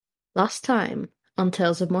Last time on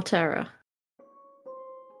Tales of Mortera.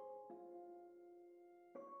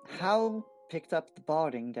 Hal picked up the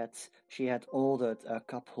barding that she had ordered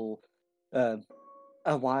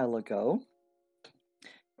a while ago,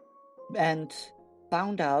 and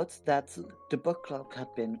found out that the book club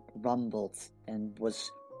had been rumbled and was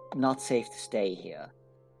not safe to stay here.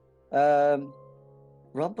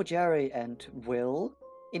 Rumplejerry and Will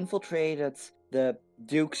infiltrated the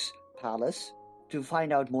Duke's palace to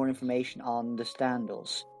find out more information on the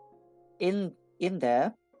Standals. In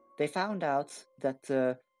there, they found out that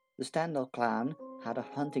the Standal clan had a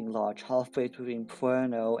hunting lodge halfway between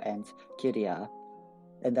Puerno and Kiria,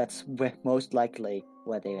 and that's most likely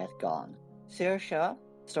where they had gone. Saoirse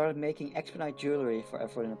started making expedite jewelry for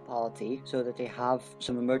everyone in the party so that they have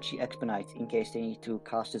some emergency expedite in case they need to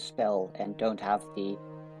cast a spell and don't have the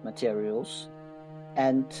materials.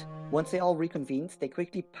 And once they all reconvened, they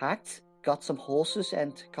quickly packed, got some horses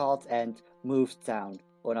and cart, and moved down.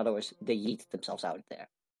 Or in other words, they yeeted themselves out of there.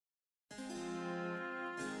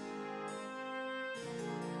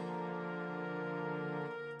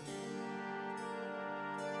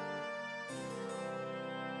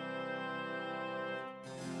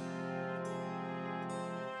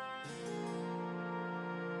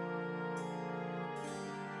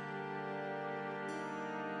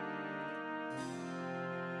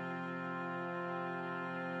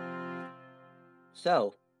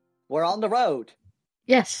 So, we're on the road.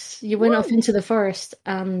 Yes, you went off into the forest,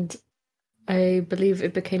 and I believe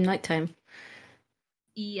it became nighttime.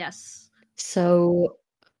 Yes. So,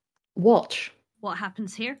 watch. What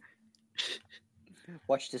happens here?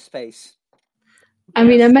 Watch the space. I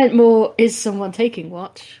mean, I meant more, is someone taking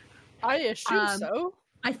watch? I assume so.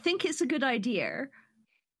 I think it's a good idea.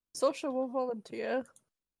 Sasha will volunteer.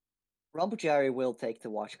 Rumplejerry will take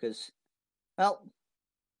the watch because, well,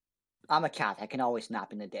 I'm a cat. I can always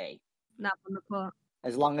nap in the day. Nap on the pot.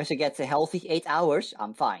 As long as it gets a healthy 8 hours,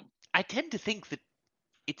 I'm fine. I tend to think that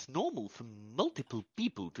it's normal for multiple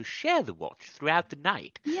people to share the watch throughout the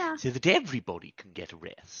night, so that everybody can get a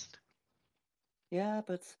rest. Yeah,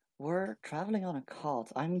 but we're traveling on a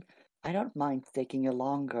cart. I don't mind taking a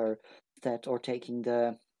longer set or taking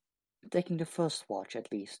the first watch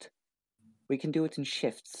at least. We can do it in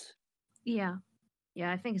shifts. Yeah,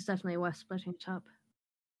 I think it's definitely worth splitting it up.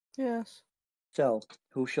 Yes. So,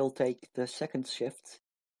 who shall take the second shift?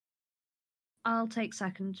 I'll take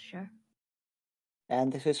second, sure.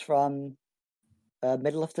 And this is from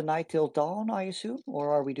middle of the night till dawn, I assume?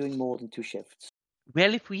 Or are we doing more than 2 shifts?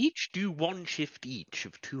 Well, if we each do 1 shift each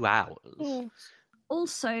of 2 hours... Yes.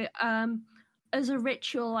 Also, as a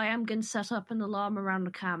ritual, I am going to set up an alarm around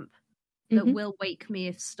the camp that will wake me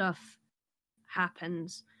if stuff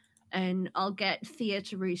happens. And I'll get Thea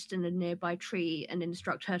to roost in a nearby tree and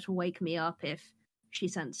instruct her to wake me up if she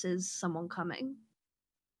senses someone coming.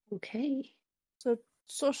 Okay. So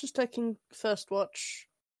Sasha's taking first watch.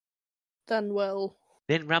 Then Will.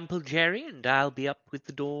 Then Rumplejerry, and I'll be up with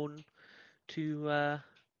the dawn to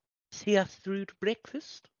see us through to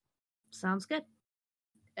breakfast. Sounds good.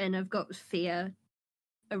 And I've got Thea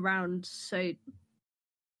around, so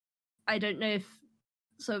I don't know if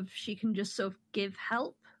she can just sort of give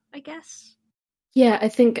help, I guess. Yeah, I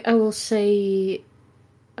think I will say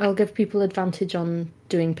I'll give people advantage on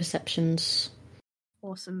doing perceptions.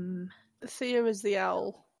 Awesome. Thea is the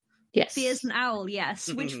owl. Yes. Thea's an owl,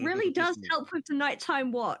 yes, which really does help with the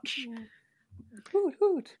nighttime watch. Hoot,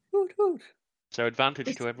 hoot, hoot, hoot. So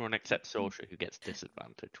advantage to everyone except Sasha, who gets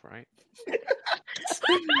disadvantage, right?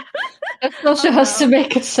 Sasha has to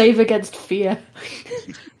make a save against fear.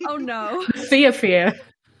 Oh no. Fear.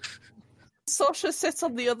 Sasha sits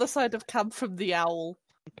on the other side of camp from the owl.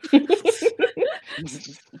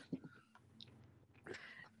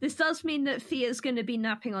 This does mean that Thea's going to be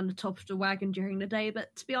napping on the top of the wagon during the day,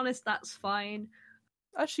 but to be honest, that's fine.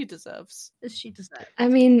 As she deserves. I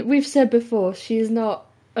mean, we've said before, she's not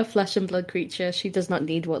a flesh and blood creature. She does not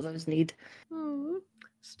need what those need.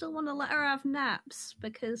 Still want to let her have naps,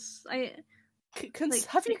 because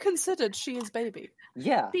have you considered she is baby?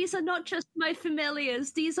 Yeah. These are not just my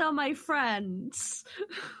familiars, these are my friends.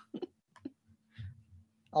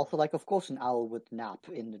 Also, of course an owl would nap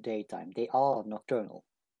in the daytime. They are nocturnal.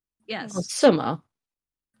 Yes. Well, some are.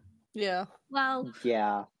 Yeah. Well...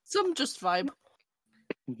 Yeah. Some just vibe.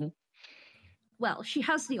 Mm-hmm. Well, she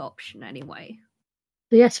has the option anyway.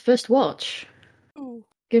 Yes, first watch. Ooh.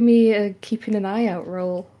 Give me a keeping an eye out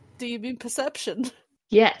roll. Do you mean perception?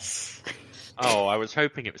 Yes. Oh, I was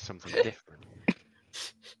hoping it was something different.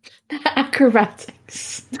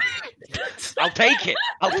 Acrobatics. I'll take it.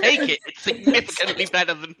 It's significantly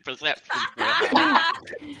better than perception.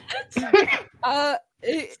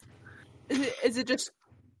 Is it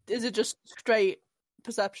just straight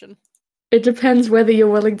perception? It depends whether you're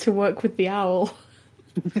willing to work with the owl.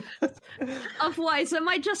 Otherwise, am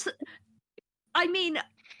I just... I mean,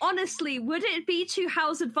 honestly, would it be to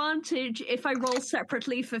How's advantage if I roll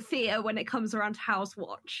separately for fear when it comes around to How's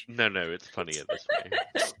watch? No, it's funnier this way.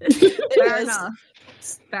 Fair enough.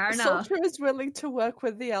 Fair enough. Soldier is willing to work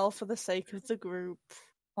with the owl for the sake of the group.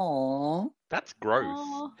 Aww. That's gross.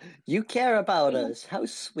 Aww, You care about us. How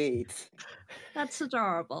sweet. that's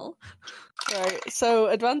adorable. Right, so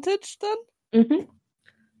advantage then? Mm-hmm.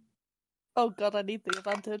 Oh god, I need the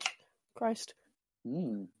advantage. Christ.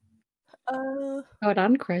 Mm. God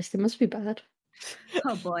and Christ, it must be bad.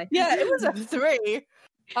 Oh boy. Yeah, it was a 3.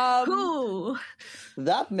 Cool.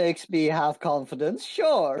 That makes me have confidence,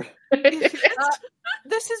 sure.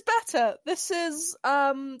 This is better. This is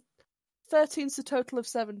 13's a total of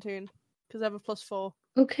 17 because I have a +4.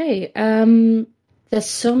 Okay, there's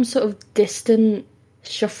some sort of distant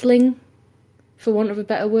shuffling, for want of a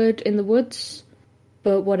better word, in the woods,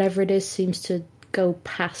 but whatever it is seems to go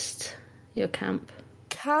past your camp.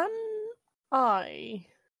 Can I,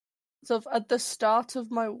 sort of at the start of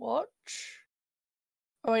my watch?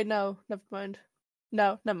 Oh wait, no, never mind.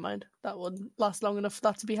 No, never mind. That wouldn't last long enough for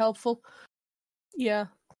that to be helpful. Yeah,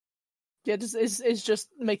 it's just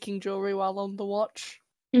making jewelry while on the watch.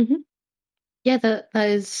 Mm-hmm. Yeah, that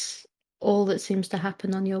is all that seems to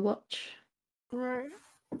happen on your watch. Right.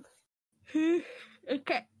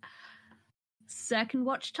 Okay. Second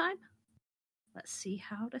watch time. Let's see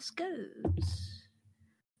how this goes.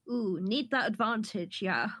 Ooh, need that advantage,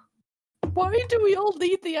 yeah. Why do we all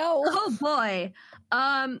need the owl? Oh boy.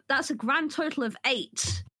 That's a grand total of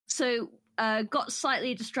 8. So, got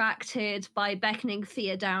slightly distracted by beckoning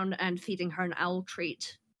Thea down and feeding her an owl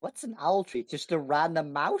treat. What's an owl treat? Just a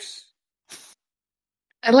random mouse?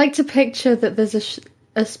 I like to picture that there's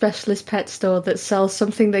a specialist pet store that sells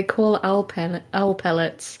something they call owl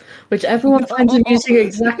pellets, which everyone finds amusing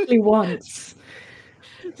exactly once.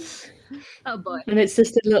 Oh boy. And it's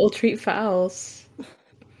just a little treat for owls.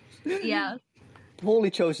 Yeah.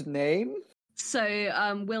 Poorly chosen name.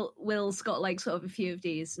 So, Will's got like sort of a few of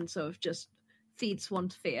these and sort of just feeds one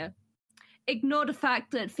to Thea. Ignore the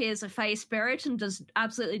fact that Thea's a fey spirit and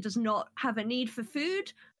absolutely does not have a need for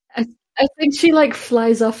food. I think she like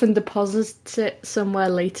flies off and deposits it somewhere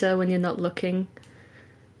later when you're not looking.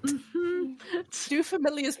 Mm-hmm. Do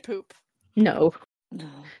familiars poop? No.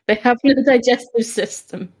 They have no digestive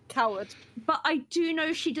system. Coward. But I do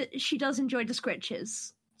know she does enjoy the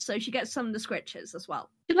scritches. So she gets some of the scritches as well.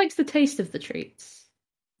 She likes the taste of the treats.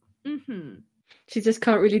 Mm-hmm. She just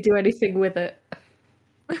can't really do anything with it.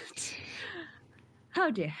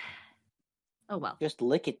 Oh dear. Oh well. Just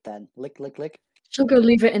lick it then. Lick, lick, lick. She'll go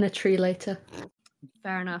leave it in a tree later.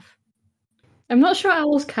 Fair enough. I'm not sure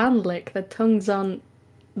owls can lick. Their tongues aren't...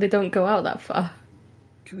 They don't go out that far.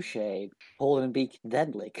 Touche. Hold in beak,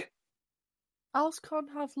 then lick. Owls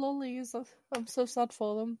can't have lollies. I'm so sad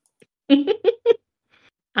for them.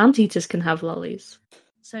 Anteaters can have lollies.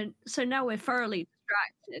 So now we're thoroughly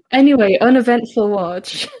distracted. Anyway, uneventful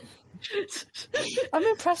watch. I'm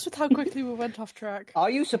impressed with how quickly we went off track. Are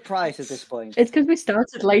you surprised at this point? It's because we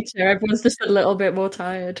started later. Everyone's just a little bit more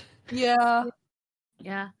tired. Yeah.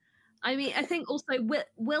 Yeah. I mean, I think also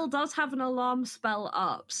Will does have an alarm spell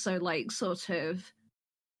up, so like sort of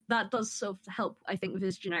that does sort of help, I think, with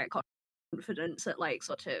his generic confidence that like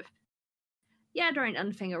sort of there ain't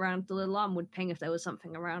anything around. The alarm would ping if there was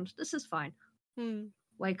something around. This is fine.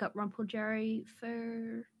 Wake up Rumplejerry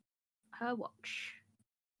for her watch.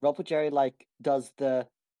 Rumplejerry like does the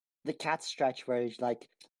cat stretch where he's like,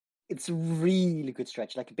 it's a really good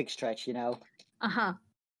stretch, like a big stretch, you know.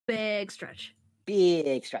 Big stretch.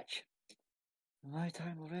 Big stretch. My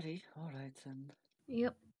time already. All right then.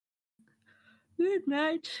 Yep. Good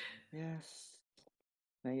night. Yes.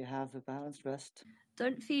 May you have a balanced rest.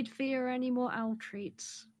 Don't feed Thea any more owl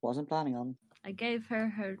treats. Wasn't planning on. I gave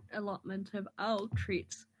her allotment of owl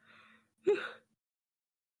treats.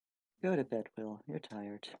 Go to bed, Will. You're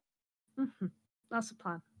tired. Mm-hmm. That's the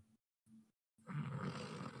plan.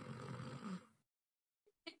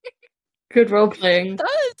 Good role playing.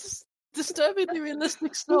 That's disturbingly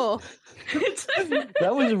realistic snore.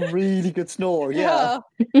 That was a really good snore, yeah.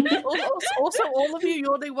 Also, all of you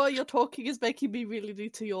yawning while you're talking is making me really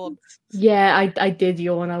need to yawn. Yeah, I did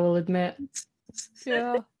yawn, I will admit.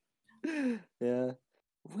 Yeah. Yeah.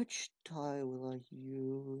 Which tie will I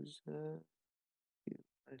use?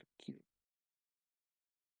 Cute.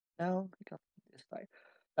 No, I got this tie.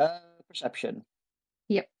 Perception.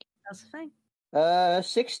 Yep. That's the thing.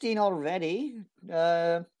 16 already.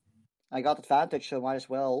 I got advantage, so might as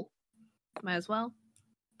well. Might as well.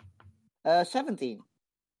 17.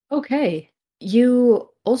 Okay. You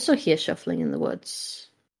also hear shuffling in the woods.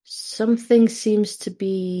 Something seems to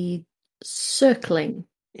be circling.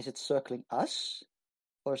 Is it circling us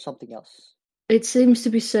or something else? It seems to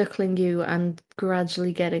be circling you and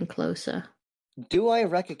gradually getting closer. Do I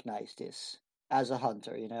recognize this as a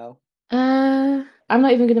hunter, you know? I'm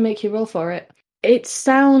not even going to make you roll for it. It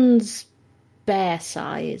sounds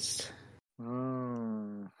bear-sized.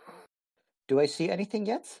 Do I see anything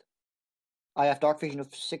yet? I have dark vision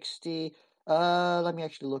of 60. Let me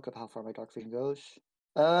actually look up how far my dark vision goes.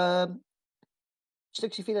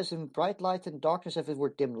 60 feet as in bright light and darkness if it were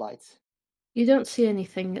dim light. You don't see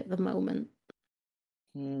anything at the moment.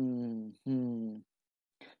 I'm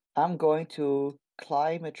going to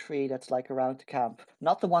climb a tree that's like around the camp.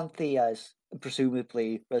 Not the one Thea is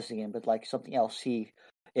presumably resting in, but like something else. See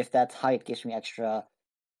if that height gives me extra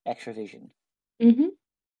vision. Mm-hmm.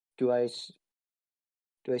 Do I see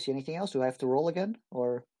anything else? Do I have to roll again,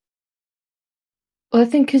 or? Well, I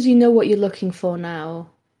think because you know what you're looking for now,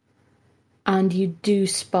 and you do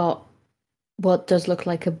spot what does look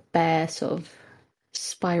like a bear sort of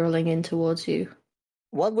spiraling in towards you.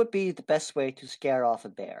 What would be the best way to scare off a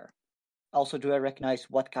bear? Also, do I recognize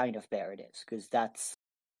what kind of bear it is? Because that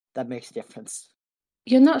makes a difference.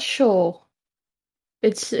 You're not sure.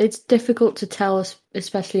 It's difficult to tell,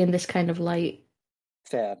 especially in this kind of light.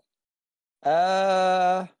 Fair.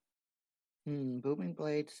 Booming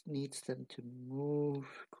blades needs them to move.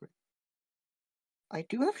 I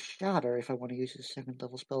do have shatter if I want to use a second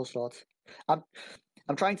level spell slot. I'm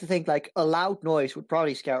trying to think like a loud noise would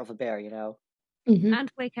probably scare off a bear, you know. Mm-hmm.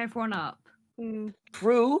 And wake everyone up.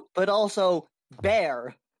 True, but also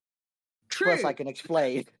bear. True. Plus, I can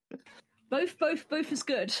explain. Both is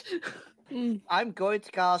good. I'm going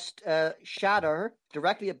to cast Shatter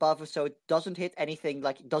directly above us, so it doesn't hit anything.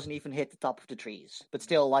 Like it doesn't even hit the top of the trees, but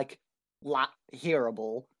still like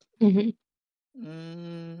hearable.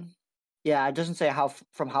 Mm-hmm. Yeah, it doesn't say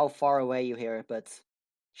from how far away you hear it, but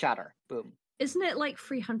Shatter, boom. Isn't it like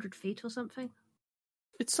 300 feet or something?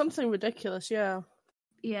 It's something ridiculous, yeah.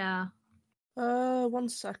 Yeah. 1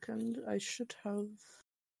 second. I should have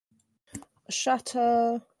a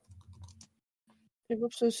shatter. It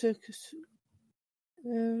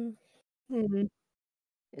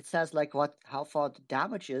says like how far the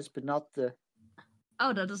damage is, but not the.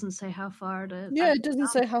 Oh, that doesn't say how far it is. Yeah, it doesn't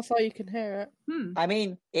say how far you can hear it. I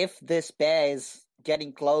mean, if this bear is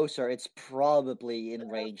getting closer, it's probably in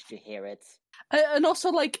range to hear it. And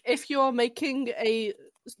also, like, if you're making a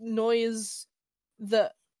noise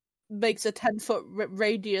that makes a 10-foot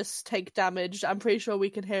radius take damage, I'm pretty sure we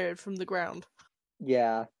can hear it from the ground.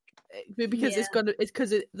 Yeah. Because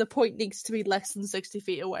the point needs to be less than 60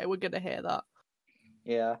 feet away. We're gonna hear that.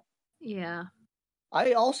 Yeah. Yeah.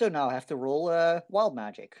 I also now have to roll wild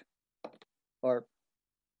magic. Or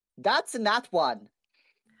that's a nat one.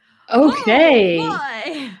 Okay. Oh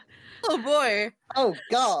boy! Oh boy! Oh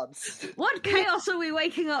god! What chaos are we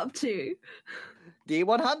waking up to?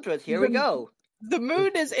 D100, here we go. The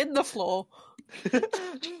moon is in the floor.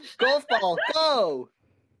 Golf ball, go!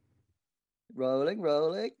 Rolling.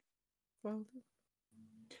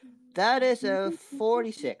 That is a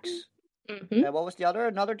 46. Mm-hmm. What was the other?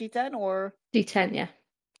 Another D10 or? D10, yeah.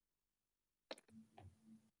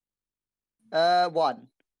 1.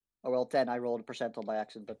 Oh, well, 10. I rolled a percentile by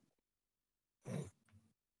accident, but.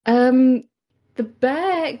 The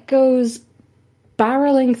bear goes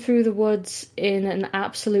barreling through the woods in an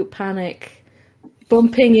absolute panic,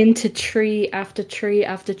 bumping into tree after tree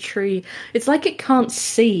after tree. It's like it can't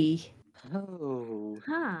see. Oh.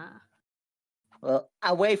 Huh. Well,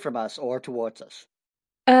 away from us or towards us?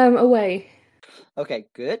 Away. Okay,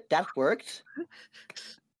 good. That worked.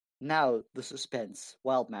 Now, the suspense.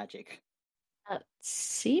 Wild magic. That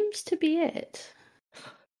seems to be it.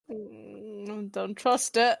 Don't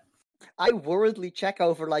trust it. I worriedly check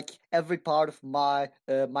over like every part of my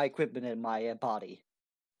my equipment in my body.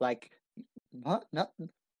 Like, what? Nothing.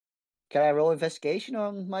 Can I roll investigation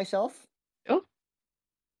on myself? Oh.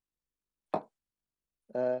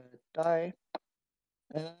 Die.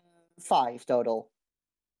 5 total.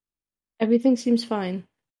 Everything seems fine.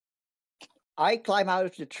 I climb out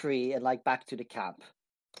of the tree and like back to the camp.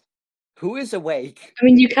 Who is awake? I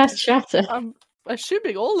mean, you cast Shatter. I'm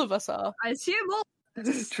assuming all of us are. I assume all.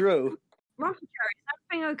 True. Rumplejerry, is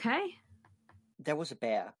everything okay? There was a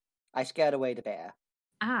bear. I scared away the bear.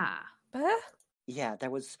 Ah. Bear? Yeah,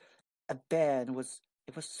 there was a bear and it was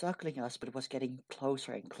circling us, but it was getting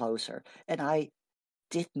closer and closer. And I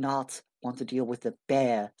did not want to deal with the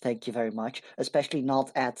bear, thank you very much. Especially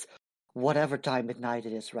not at whatever time at night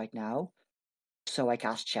it is right now. So I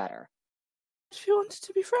cast Shatter. If you wanted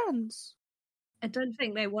to be friends. I don't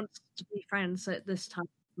think they want to be friends at this time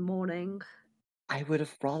of the morning. I would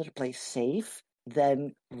have rather play safe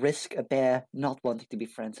than risk a bear not wanting to be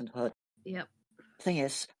friends and hurt. Yep. Thing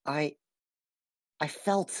is, I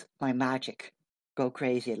felt my magic go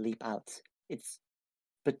crazy and leap out.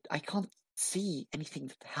 But I can't see anything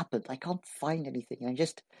that happened. I can't find anything.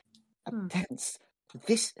 I'm tense.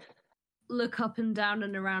 This. Look up and down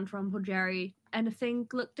and around Rumplejerry. Anything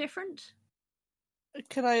look different?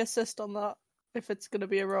 Can I assist on that if it's going to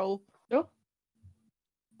be a roll? Sure.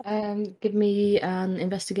 Give me an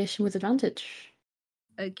investigation with advantage.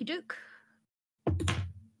 Okie doke.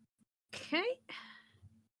 Okay.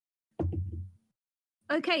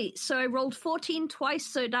 Okay, so I rolled 14 twice,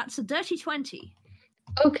 so that's a dirty 20.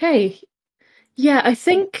 Okay. Yeah, I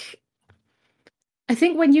think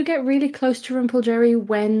when you get really close to Rumplejerry,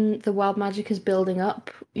 when the wild magic is building up,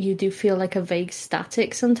 you do feel like a vague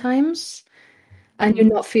static sometimes. And you're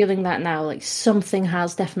not feeling that now. Like, something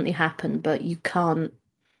has definitely happened, but you can't...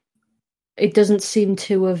 It doesn't seem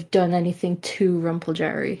to have done anything to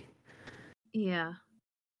Rumplejerry. Yeah.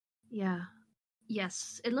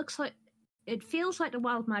 Yes, it feels like the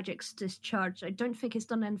wild magic's discharged. I don't think it's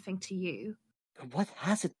done anything to you. But what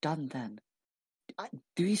has it done then?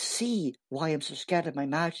 Do you see why I'm so scared of my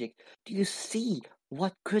magic? Do you see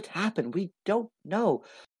what could happen? We don't know.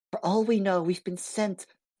 For all we know, we've been sent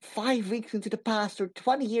 5 weeks into the past or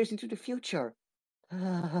 20 years into the future.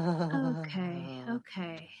 Okay.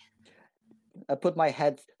 I put my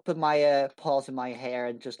paws in my hair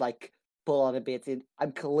and just pull on a bit.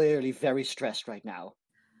 I'm clearly very stressed right now.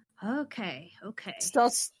 Okay.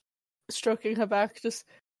 Starts stroking her back. Just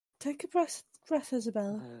take a breath,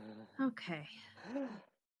 Isabella. Okay.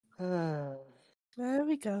 There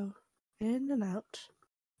we go. In and out.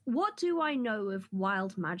 What do I know of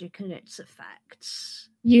wild magic and its effects?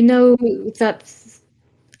 You know that,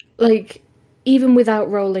 even without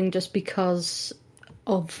rolling, just because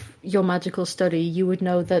of your magical study, you would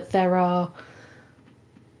know that there are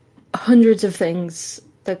hundreds of things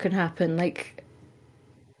that can happen. Like,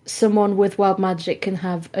 someone with wild magic can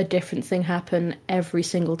have a different thing happen every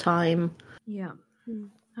single time. Yeah.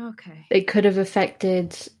 Okay. It could have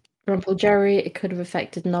affected Rumplejerry, it could have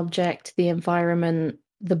affected an object, the environment,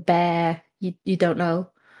 the bear. You don't know.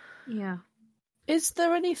 Yeah. Is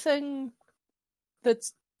there anything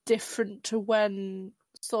that's different to when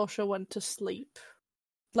Sorsha went to sleep?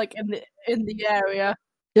 Like in the area?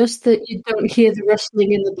 Just that you don't hear the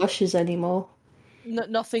rustling in the bushes anymore.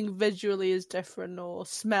 Nothing visually is different or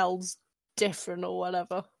smells different or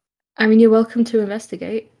whatever. I mean, you're welcome to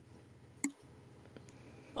investigate.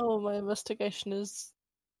 Oh, my investigation is...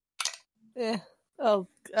 8.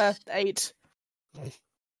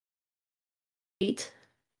 8?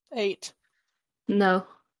 8. No.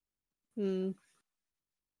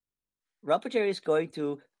 Rumplejerry is going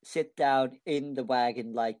to sit down in the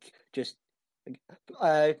wagon, just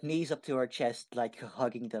knees up to her chest,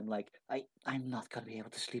 hugging them, I'm not gonna be able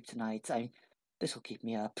to sleep tonight. This will keep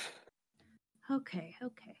me up. Okay.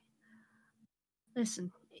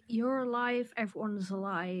 Listen, you're alive, everyone's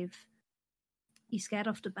alive. You scared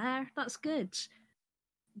off the bear? That's good.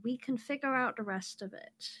 We can figure out the rest of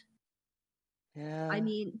it. Yeah. I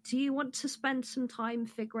mean, do you want to spend some time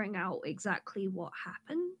figuring out exactly what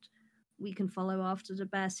happened? We can follow after the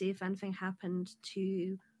bear, see if anything happened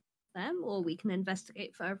to them, or we can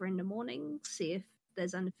investigate further in the morning, see if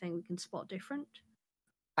there's anything we can spot different.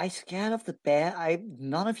 I scared of the bear.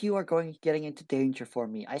 None of you are getting into danger for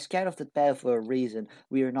me. I scared of the bear for a reason.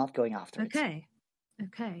 We are not going after it.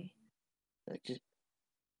 Okay.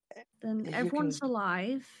 Then Then everyone's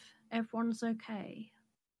alive. Everyone's okay.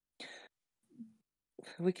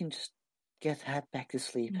 We can just head back to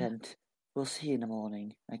sleep and we'll see you in the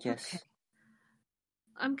morning, I guess. Okay.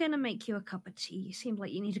 I'm gonna make you a cup of tea. You seem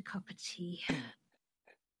like you need a cup of tea.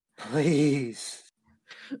 Please.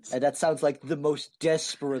 And that sounds like the most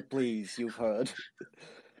desperate please you've heard.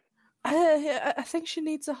 I think she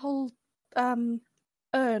needs a whole urn.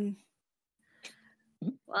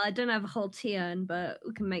 Well, I don't have a whole tea urn, but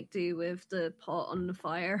we can make do with the pot on the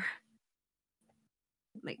fire.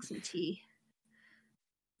 Make some tea.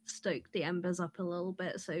 Stoke the embers up a little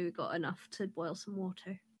bit so we got enough to boil some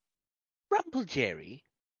water. Rumplejerry,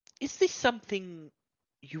 is this something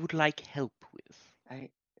you would like help with?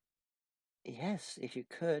 Yes, if you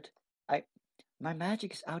could. My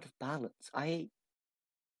magic is out of balance. I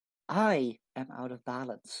am out of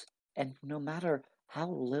balance. And no matter how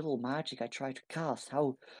little magic I try to cast,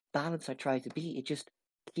 how balanced I try to be, it just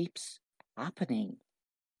keeps happening.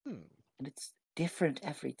 And it's different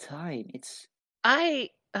every time. I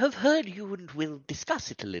have heard you and Will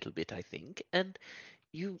discuss it a little bit, I think, and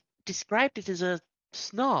you described it as a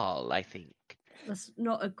snarl, I think. That's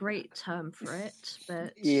not a great term for it,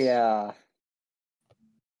 but Yeah.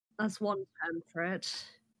 that's one term for it.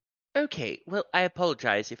 Okay, well, I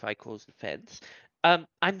apologize if I caused offense.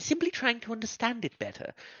 I'm simply trying to understand it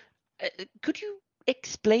better. Could you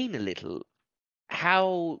explain a little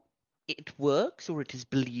how it works, or it is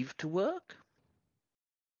believed to work?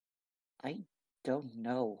 I don't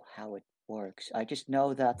know how it works. I just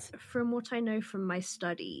know that... From what I know from my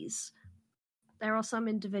studies, there are some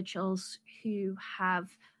individuals who have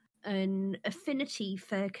an affinity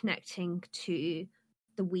for connecting to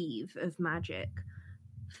the weave of magic,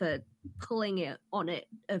 for pulling it on it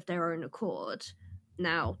of their own accord.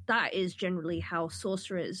 Now, that is generally how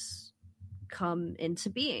sorcerers come into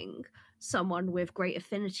being. Someone with great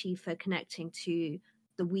affinity for connecting to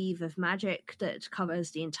the weave of magic that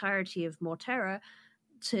covers the entirety of Morterra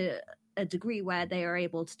to a degree where they are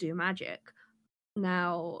able to do magic.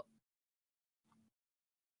 Now,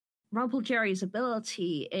 Rumplejerry's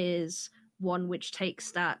ability is one which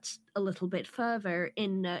takes that a little bit further,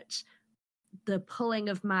 in that the pulling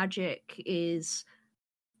of magic is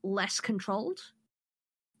less controlled.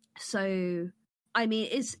 So, I mean,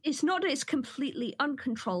 it's not that it's completely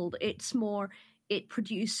uncontrolled, it's more it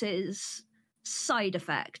produces side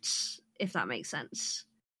effects, if that makes sense.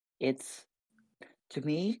 It's... To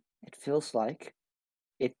me, it feels like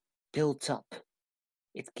it builds up.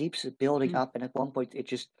 It keeps building up, and at one point it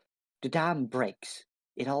just... The dam breaks.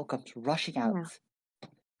 It all comes rushing out. Yeah.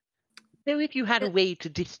 So if you had a way to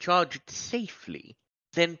discharge it safely,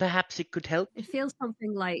 then perhaps it could help? It feels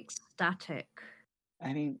something like static.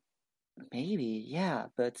 I mean, maybe, yeah,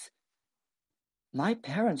 but my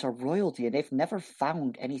parents are royalty and they've never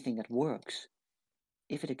found anything that works.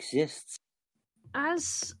 If it exists.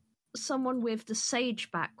 As someone with the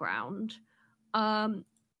sage background,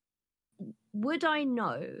 would I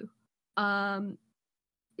know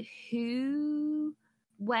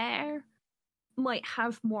where might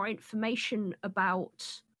have more information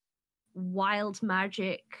about wild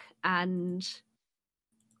magic and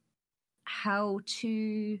how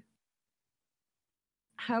to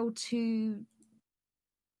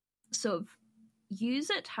sort of use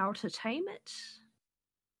it, how to tame it,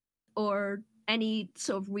 or any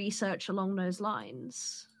sort of research along those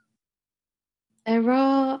lines? There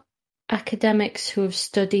are academics who have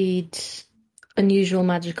studied unusual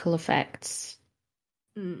magical effects.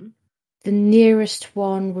 Mm. The nearest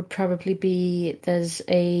one would probably be, there's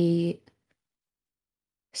a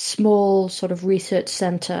small sort of research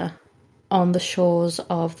centre on the shores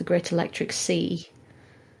of the Great Electric Sea.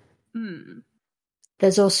 Mm.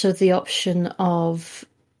 There's also the option of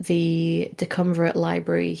the Decumvirate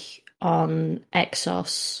Library on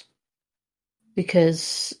Exos,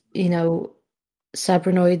 because, you know,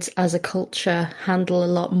 Cybernoids as a culture handle a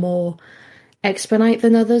lot more Expedite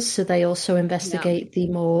than others, so they also investigate the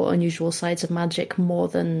more unusual sides of magic more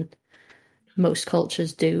than most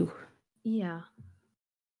cultures do. Yeah.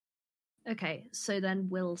 Okay, so then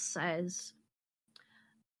Will says,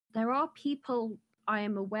 there are people I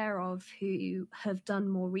am aware of who have done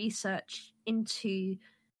more research into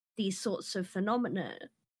these sorts of phenomena.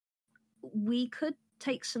 We could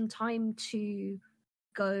take some time to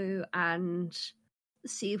go and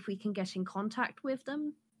see if we can get in contact with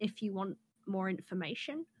them if you want more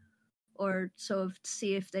information, or sort of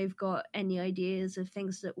see if they've got any ideas of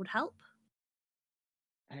things that would help.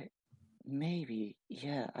 Maybe,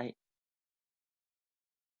 yeah,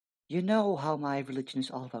 You know how my religion is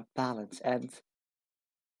all about balance, and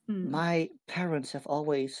my parents have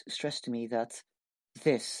always stressed to me that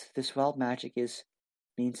this wild magic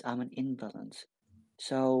means I'm an imbalance.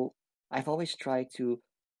 So I've always tried to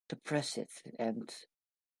suppress it, and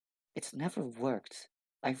it's never worked.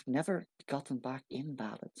 I've never gotten back in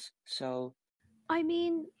balance. So I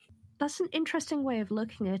mean, that's an interesting way of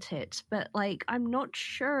looking at it, but like, I'm not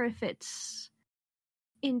sure if it's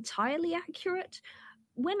entirely accurate.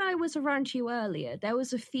 When I was around you earlier, there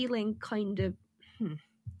was a feeling kind of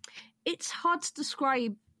it's hard to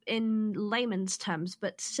describe in layman's terms,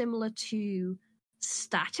 but similar to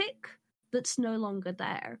static that's no longer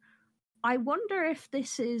there. I wonder if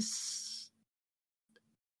this is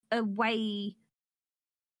a way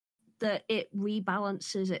that it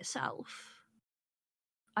rebalances itself.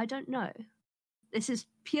 I don't know. This is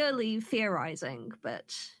purely theorizing,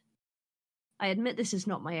 but I admit this is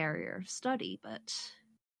not my area of study, but...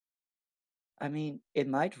 I mean, it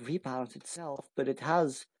might rebalance itself, but it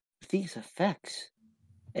has these effects.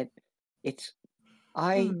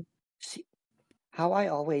 See, how I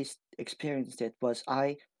always experienced it was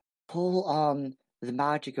I pull on the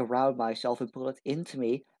magic around myself and pull it into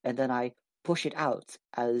me, and then I push it out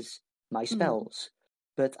as my spells.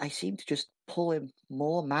 But I seem to just pull in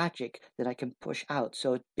more magic than I can push out,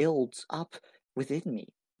 so it builds up within me.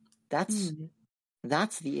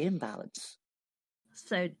 That's the imbalance.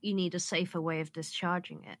 So you need a safer way of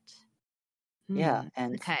discharging it. Yeah,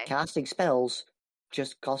 and casting spells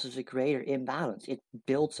just causes a greater imbalance. It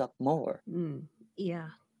builds up more. Yeah.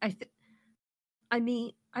 I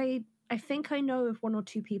mean, I think I know of one or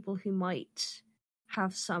two people who might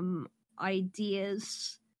have some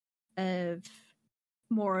ideas of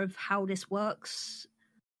more of how this works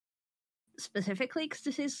specifically, because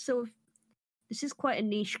this is quite a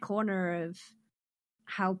niche corner of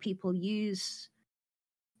how people use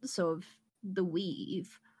sort of the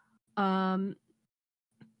weave. But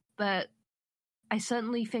I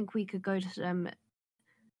certainly think we could go to them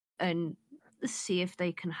and see if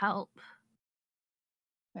they can help.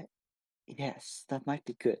 Yes, that might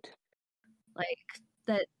be good. Like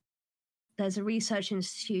that, there's a research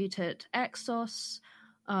institute at Exos.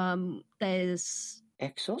 There's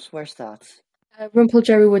Exos? Where's that?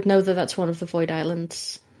 Rumplejerry would know that that's one of the Void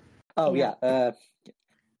Islands. Oh yeah,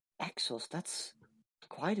 Exos. That's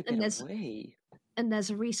quite a bit away. And there's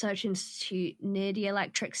a research institute near the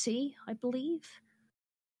Electric Sea, I believe.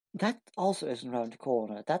 That also isn't around the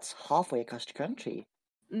corner. That's halfway across the country.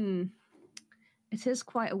 It is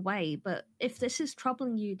quite a way, but if this is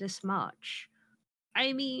troubling you this much,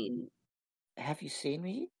 I mean... Have you seen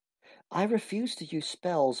me? I refused to use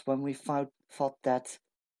spells when we fought that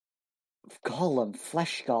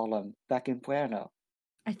flesh golem, back in Puerno.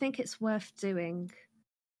 I think it's worth doing,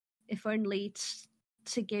 if only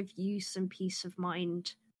to give you some peace of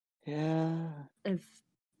mind. Yeah. Of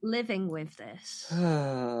living with this.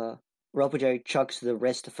 Rumplejerry chugs the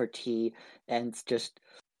rest of her tea and just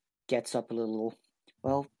gets up a little.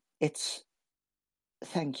 Well,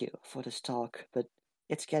 thank you for this talk, but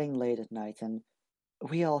it's getting late at night and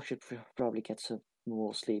we all should probably get some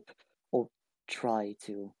more sleep, or try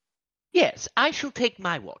to. Yes, I shall take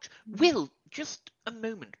my watch. Will, just a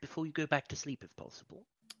moment before you go back to sleep if possible.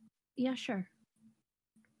 Yeah, sure.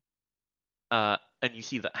 And you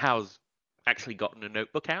see that Hal's actually gotten a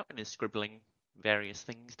notebook out and is scribbling various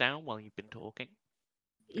things down while you've been talking.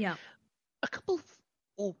 Yeah. A couple of,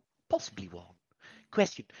 or possibly one,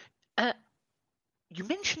 question. You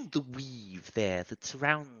mentioned the weave there that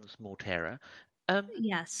surrounds Mortera.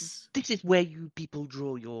 Yes. This is where you people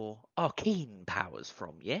draw your arcane powers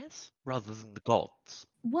from, yes? Rather than the gods.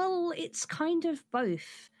 Well, it's kind of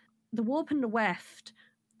both. The warp and the weft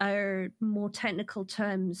are more technical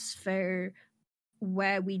terms for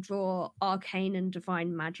where we draw arcane and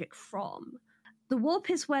divine magic from. The warp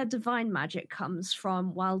is where divine magic comes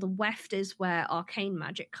from, while the weft is where arcane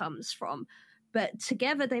magic comes from. But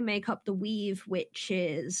together they make up the weave, which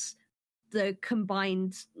is the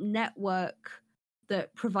combined network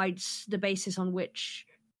that provides the basis on which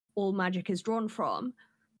all magic is drawn from.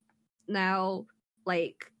 Now,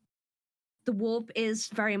 like, the warp is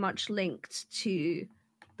very much linked to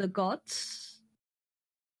the gods.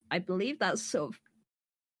 I believe that's sort of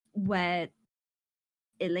where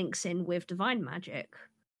it links in with divine magic.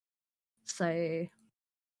 So,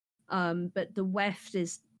 but the weft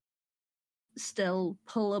is still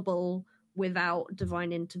pullable without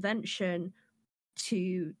divine intervention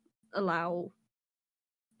to allow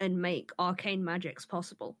and make arcane magics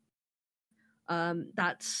possible.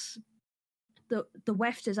 That's the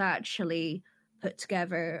weft is actually put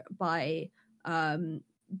together by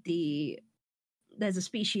there's a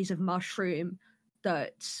species of mushroom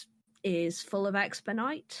that is full of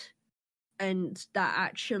expedite, and that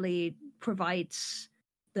actually provides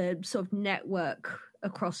the sort of network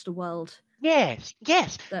across the world. Yes.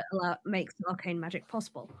 That makes arcane magic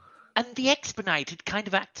possible. And the expedite, it kind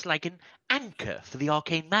of acts like an anchor for the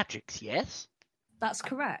arcane magics, yes? That's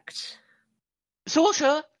correct.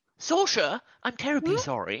 Sorsha, I'm terribly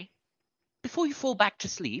sorry. Before you fall back to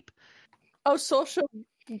sleep... Oh, Sorsha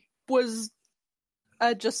was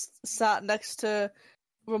just sat next to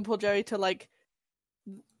Rumplejerry to like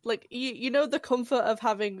you know the comfort of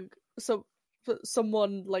having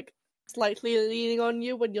someone like slightly leaning on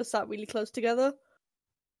you when you're sat really close together.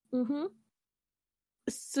 Mm-hmm.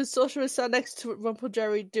 So Sorsha was sat next to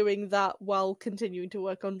Rumplejerry doing that while continuing to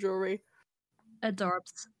work on jewelry.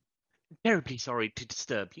 Adorbs. Terribly sorry to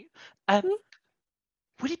disturb you.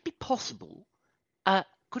 Would it be possible?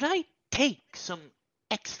 Could I take some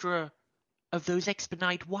extra of those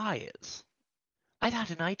expedite wires? I'd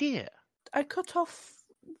had an idea. I cut off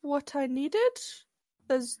what I needed.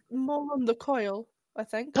 There's more on the coil, I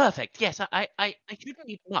think. Perfect. Yes, I shouldn't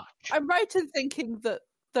need much. I'm right in thinking that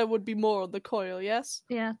there would be more on the coil, yes?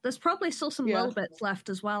 Yeah, there's probably still some Yeah. little bits left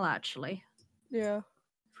as well, actually, Yeah.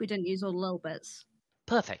 if we didn't use all the little bits.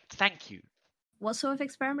 Perfect, thank you. What sort of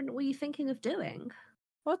experiment were you thinking of doing?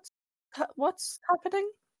 What's happening?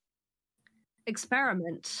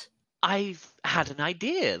 Experiment? I've had an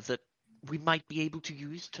idea that we might be able to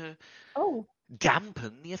use to Oh,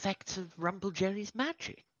 dampen the effects of Rumplejerry's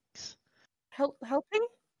magics. helping?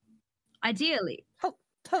 Ideally.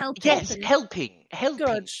 Yes, Helping. helping,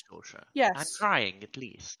 Good. Sorsha. Yes. I'm trying, at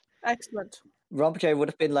least. Excellent. Rumplejerry would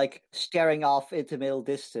have been like staring off into middle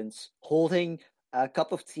distance, holding a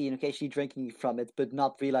cup of tea and occasionally drinking from it, but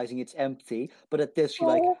not realizing it's empty. But at this, she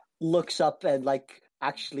like looks up and like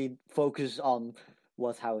actually focuses on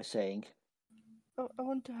what Hao is saying. I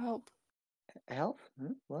want to help. Help?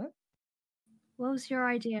 What? What was your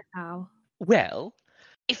idea, Hal? Well,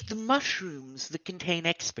 if the mushrooms that contain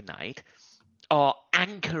Expedite are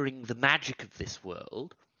anchoring the magic of this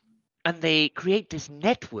world, and they create this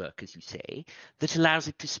network, as you say, that allows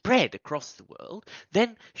it to spread across the world,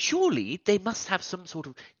 then surely they must have some sort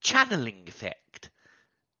of channeling effect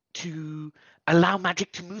to allow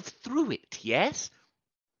magic to move through it, yes?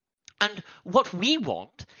 And what we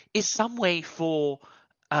want is some way for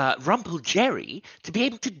Rumplejerry to be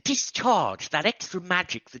able to discharge that extra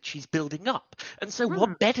magic that she's building up. And so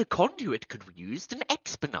what better conduit could we use than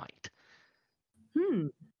Expedite?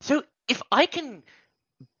 So if I can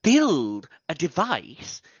build a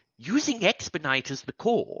device using Expedite as the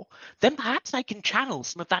core, then perhaps I can channel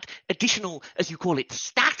some of that additional, as you call it,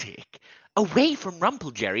 static, away from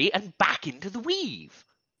Rumplejerry and back into the weave.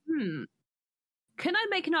 Can I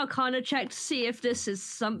make an Arcana check to see if this is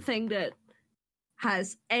something that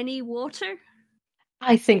has any water?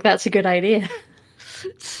 I think that's a good idea.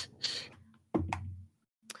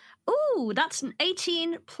 Ooh, that's an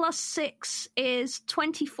 18 plus 6 is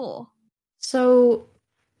 24. So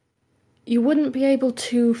you wouldn't be able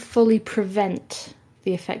to fully prevent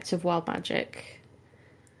the effects of wild magic,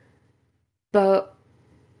 but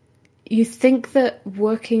you think that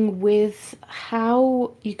working with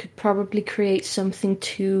how you could probably create something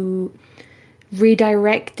to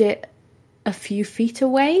redirect it a few feet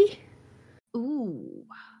away? Ooh.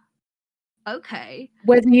 Okay.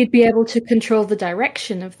 Whether you'd be able to control the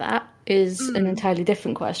direction of that is an entirely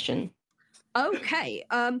different question. Okay.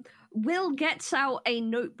 Will gets out a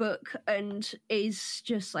notebook and is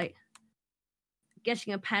just like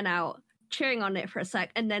getting a pen out, chewing on it for a sec,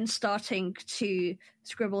 and then starting to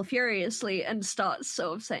scribble furiously and starts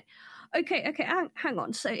sort of saying, okay, hang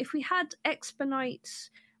on. So if we had Expedite,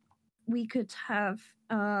 we could have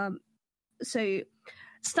so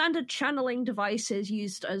standard channeling devices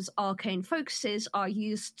used as arcane focuses are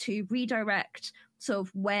used to redirect sort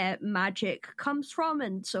of where magic comes from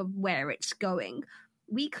and sort of where it's going.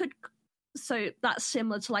 We could, so that's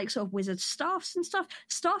similar to like sort of wizard staffs and stuff.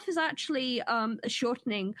 Staff is actually a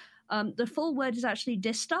shortening. The full word is actually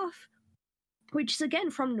distaff, which is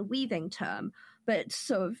again from the weaving term, but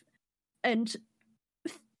sort of,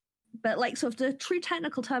 but like sort of the true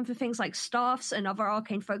technical term for things like staffs and other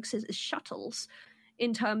arcane focuses is shuttles,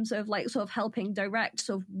 in terms of like sort of helping direct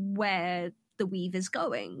sort of where the weave is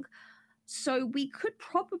going. So we could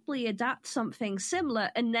probably adapt something similar,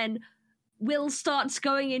 and then Will starts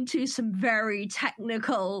going into some very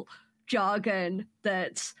technical jargon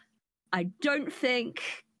that I don't think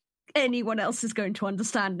anyone else is going to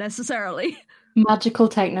understand necessarily. Magical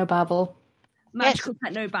technobabble. Magical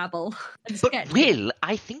technobabble. But Will,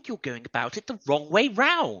 I think you're going about it the wrong way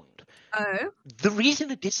round. Oh? The reason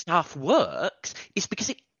a distaff works is because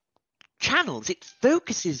it channels, it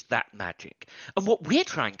focuses that magic. And what we're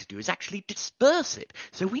trying to do is actually disperse it.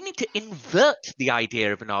 So we need to invert the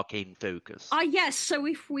idea of an arcane focus. Yes, so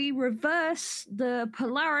if we reverse the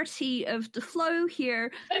polarity of the flow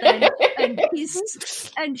here, then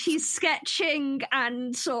and she's sketching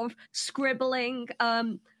and sort of scribbling,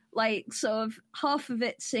 like sort of half of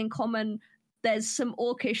it's in common. There's some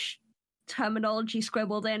orcish terminology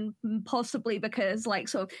scribbled in, possibly because like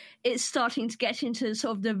sort of it's starting to get into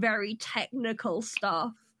sort of the very technical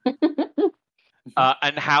stuff.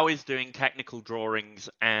 And Hao is doing technical drawings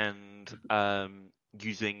and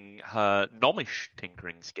using her gnomish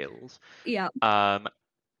tinkering skills. Yeah.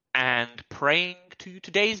 And praying to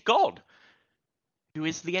today's god, who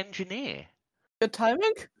is the engineer. Good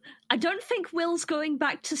timing? I don't think Will's going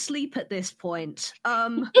back to sleep at this point.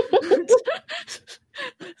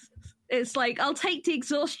 It's like, I'll take the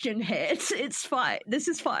exhaustion hit. It's fine. This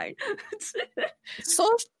is fine.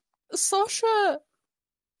 Sasha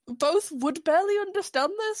both would barely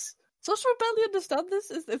understand this. Sasha would barely understand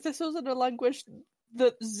this if this wasn't a language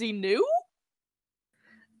that Z knew?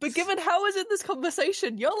 But given how is in this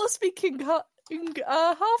conversation, y'all are speaking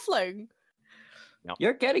halfling.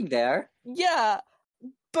 You're getting there. Yeah,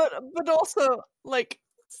 but also like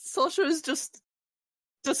Sasha is just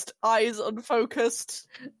eyes unfocused.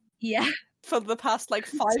 Yeah. For the past 5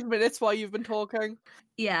 minutes while you've been talking.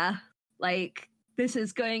 Yeah. This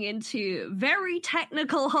is going into very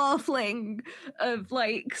technical halfling of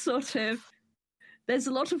sort of. There's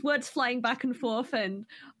a lot of words flying back and forth, and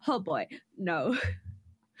oh boy, no.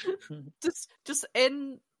 just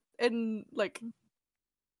in an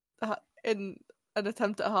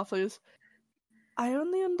attempt at halflings. I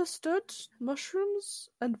only understood mushrooms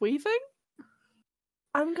and weaving.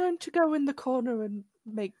 I'm going to go in the corner and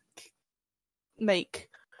make,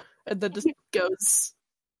 and then just goes.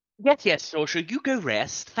 Yes, Sorsha, you go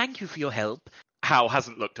rest. Thank you for your help. Hal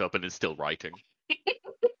hasn't looked up and is still writing.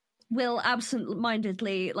 Will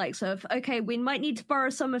absent-mindedly, okay, we might need to borrow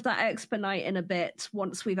some of that expedite in a bit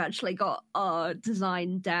once we've actually got our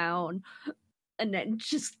design down, and then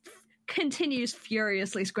just continues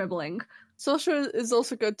furiously scribbling. Sasha is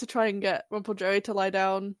also good to try and get Rumplejerry to lie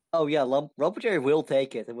down. Oh yeah, Rumplejerry will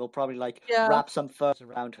take it and will probably wrap some fur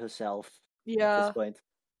around herself at this point.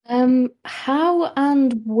 How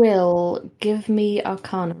and Will give me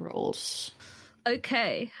Arcana rolls.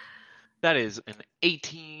 Okay. That is an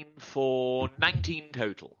 18 for 19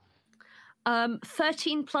 total.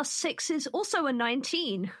 13 plus 6 is also a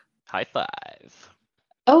 19. High five.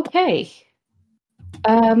 Okay.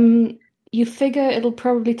 You figure it'll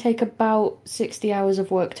probably take about 60 hours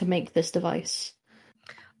of work to make this device.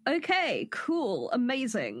 Okay, cool,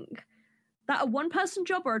 amazing. That a one-person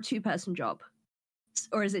job or a two-person job?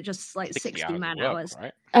 Or is it just 60 man-hours?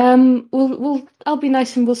 Right? I'll be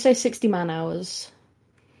nice and we'll say 60 man-hours.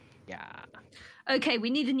 Yeah. Okay, we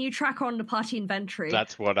need a new tracker on the party inventory.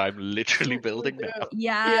 That's what I'm literally building now.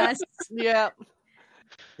 Yes. Yeah.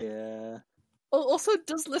 Yeah. Also,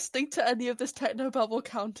 does listening to any of this technobabble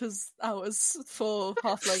count as hours for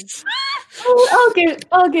halflings?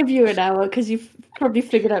 I'll give you an hour because you've probably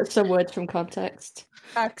figured out some words from context.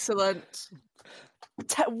 Excellent.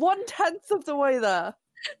 1/10 of the way there.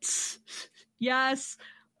 Yes.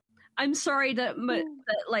 I'm sorry that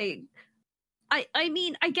I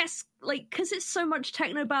mean, I guess, because it's so much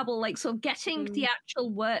technobabble, sort of getting the actual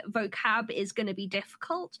word vocab is going to be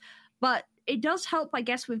difficult, but it does help, I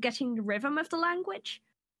guess, with getting the rhythm of the language.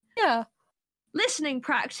 Yeah. Listening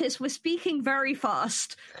practice, we're speaking very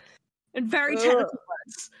fast and very technical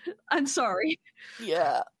words. I'm sorry.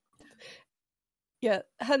 Yeah. Yeah,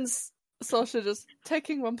 hence Sasha just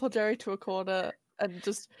taking Rumplejerry to a corner and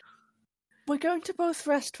just, we're going to both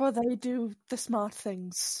rest while they do the smart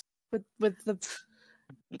things. With the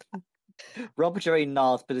Rumplejerry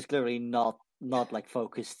nods, but is clearly not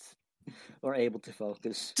focused or able to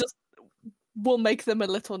focus. Just we'll make them a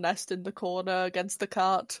little nest in the corner against the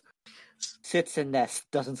cart. Sits and nests,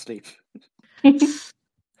 doesn't sleep.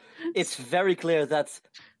 It's very clear that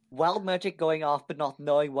wild magic going off but not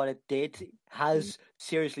knowing what it did has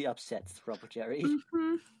seriously upset Rumplejerry.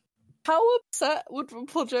 Mm-hmm. How upset would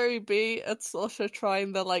Rumplejerry be at Sasha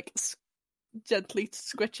trying the gently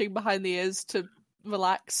squitching behind the ears to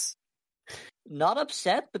relax? Not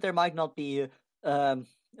upset, but there might not be a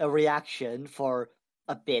reaction for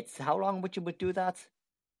a bit. How long would you do that?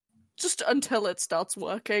 Just until it starts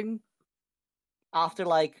working. After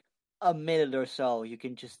a minute or so, you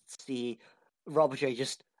can just see Rumplejerry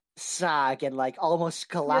just sag and almost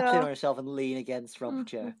collapse in herself and lean against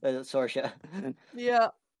Rumplejerry. Sorsha. Yeah.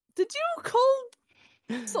 Did you call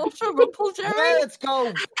Sasha Rumplejerry? Let's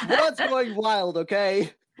go! What's going wild,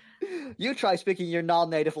 okay? You try speaking your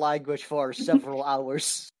non-native language for several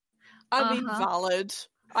hours. I mean, valid.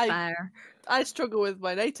 Fair. I struggle with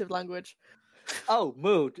my native language. Oh,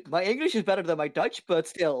 mood. My English is better than my Dutch, but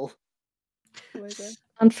still.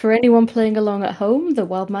 And for anyone playing along at home, the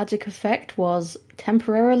wild magic effect was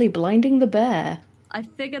temporarily blinding the bear. I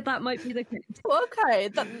figured that might be the case. Okay,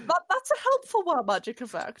 that's a helpful wild magic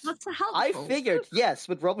effect. That's a helpful. I figured, yes,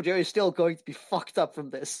 but Rumplejerry is still going to be fucked up from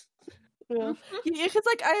this. Yeah, because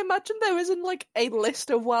I imagine there isn't a list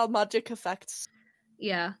of wild magic effects.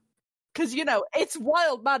 Yeah, because it's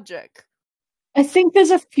wild magic. I think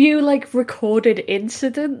there's a few recorded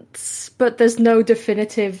incidents, but there's no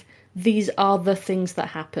definitive. These are the things that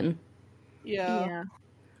happen. Yeah.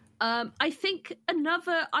 I think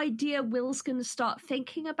another idea Will's going to start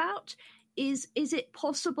thinking about is it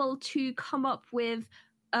possible to come up with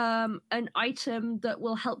an item that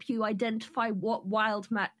will help you identify what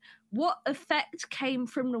effect came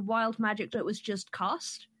from the wild magic that was just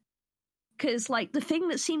cast? Because, the thing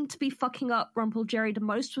that seemed to be fucking up Rumplejerry the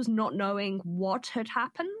most was not knowing what had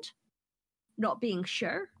happened. not being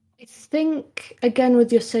sure. I think, again,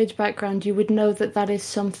 with your sage background, you would know that that is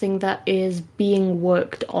something that is being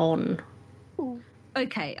worked on.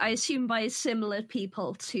 Okay, I assume by similar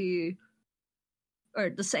people to, or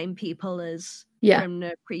the same people as from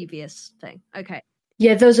the previous thing. Okay.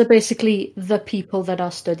 Yeah, those are basically the people that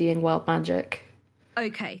are studying wild magic.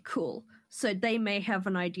 Okay, cool. So they may have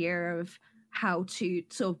an idea of how to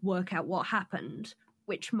sort of work out what happened,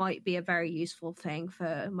 which might be a very useful thing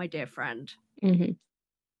for my dear friend. Mm-hmm.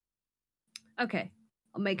 Okay,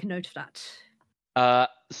 I'll make a note of that.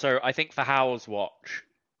 So I think for Howell's watch,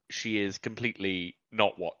 she is completely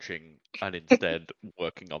not watching and instead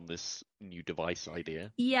working on this new device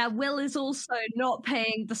idea. Yeah, Will is also not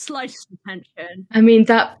paying the slightest attention. I mean,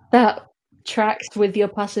 that tracks with your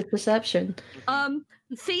passive perception.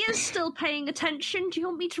 Thea's still paying attention. Do you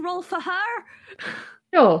want me to roll for her?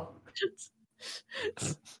 Sure.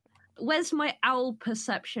 Where's my owl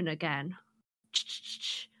perception again?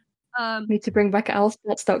 Need to bring back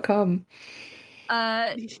owlstats.com.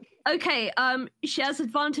 Okay, she has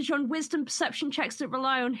advantage on wisdom perception checks that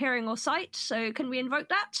rely on hearing or sight, so can we invoke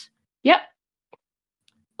that? Yep.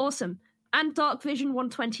 Awesome. And dark vision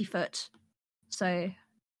 120 foot. So,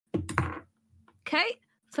 okay.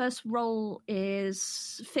 First roll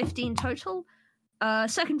is 15 total.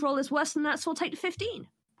 Second roll is worse than that, so I'll take the 15.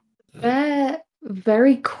 Bear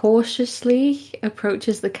very cautiously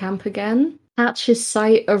approaches the camp again, catches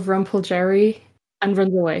sight of Rumplejerry, and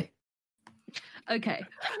runs away. Okay.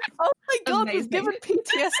 Oh my god, Amazing. we've given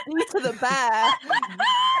PTSD to the bear!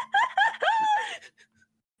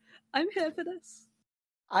 I'm here for this.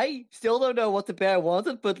 I still don't know what the bear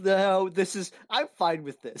wanted, but no, I'm fine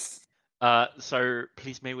with this. So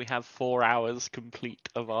please may we have 4 hours complete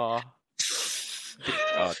of our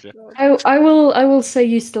discharger. I will say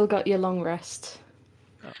you still got your long rest.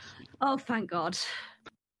 Oh, thank God.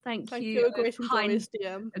 Thank Thank you, a great and glorious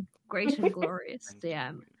DM. A great and glorious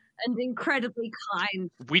DM. And incredibly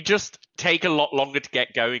kind. We just take a lot longer to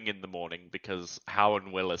get going in the morning because How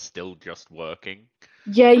and Will are still just working.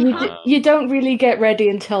 Yeah, you don't really get ready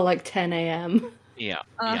until like 10 a.m. Yeah.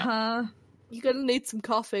 Uh-huh. You're gonna need some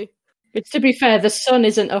coffee. Which, to be fair, the sun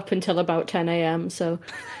isn't up until about 10 a.m., so...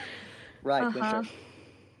 Right, Winter.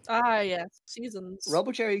 Ah, yes, seasons.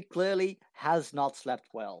 Rumplejerry clearly has not slept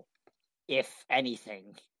well, if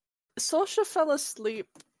anything. Sasha fell asleep,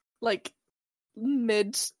 like,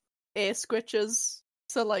 mid-ear squitches,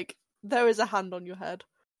 so, like, there is a hand on your head.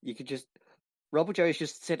 You could just... Rumplejerry's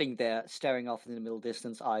just sitting there, staring off in the middle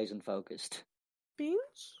distance, eyes unfocused.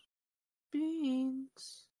 Beans?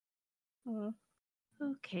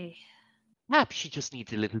 Okay. Perhaps she just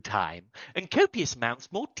needs a little time and copious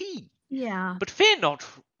amounts more tea. Yeah. But fear not,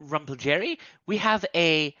 Rumplejerry. We have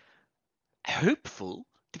a hopeful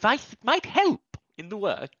device that might help in the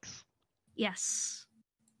works. Yes.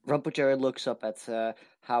 Rumplejerry looks up at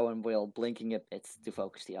How and Will, blinking a bit to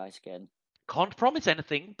focus the eyes again. Can't promise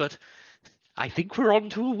anything, but I think we're on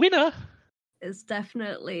to a winner. It's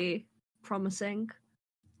definitely promising.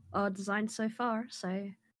 Our design so far, so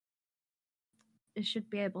it should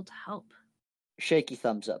be able to help. Shaky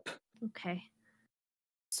thumbs up. Okay.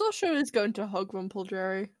 Sasha is going to hug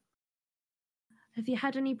Rumplejerry. Have you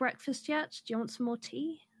had any breakfast yet? Do you want some more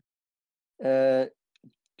tea?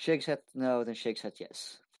 Shakes head no, then shakes head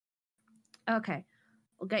yes. Okay.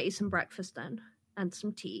 I'll get you some breakfast then. And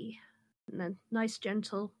some tea. And then nice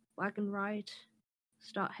gentle wagon ride.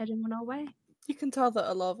 Start heading on our way. You can tell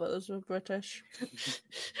that a lot of us are British.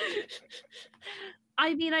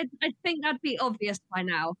 I mean, I think that'd be obvious by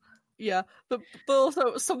now. Yeah, but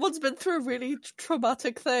also, someone's been through a really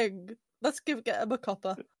traumatic thing. Let's get him a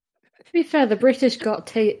copper. To be fair, the British got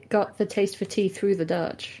the taste for tea through the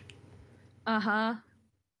Dutch. Uh-huh.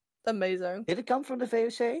 Amazing. Did it come from the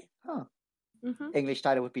VOC? Huh. Mm-hmm. English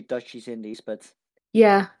title would be Dutch East Indies, but...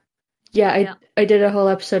 Yeah, I did a whole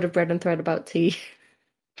episode of Bread and Thread about tea.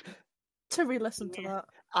 To re-listen to that.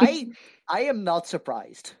 I am not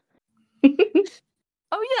surprised.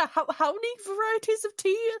 Oh yeah, how many varieties of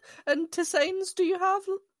tea and tisanes do you have,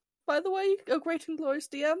 by the way, a great and glorious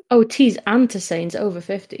DM? Oh, teas and tisanes, over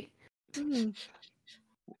 50.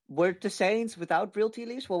 Were tisanes without real tea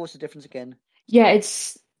leaves? What was the difference again? Yeah,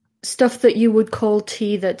 it's stuff that you would call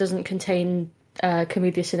tea that doesn't contain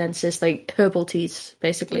Camellia sinensis, like herbal teas,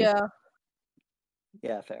 basically.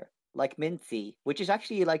 Yeah, fair. Like mint tea, which is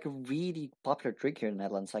actually like a really popular drink here in the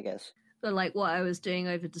Netherlands, I guess. But like what I was doing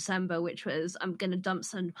over December, which was I'm going to dump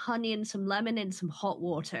some honey and some lemon in some hot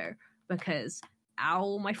water because,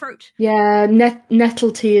 ow, my throat. Yeah,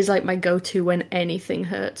 nettle tea is like my go-to when anything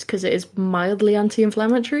hurts because it is mildly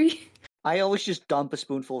anti-inflammatory. I always just dump a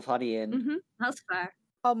spoonful of honey in. Mm-hmm, that's fair.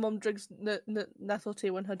 Our mum drinks nettle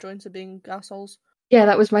tea when her joints are being assholes. Yeah,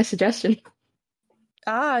 that was my suggestion.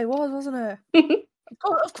 Ah, it was, wasn't it?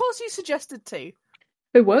 Of course you suggested tea.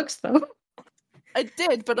 It works, though. I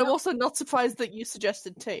did, but I'm also not surprised that you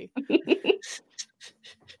suggested tea.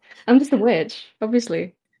 I'm just a witch,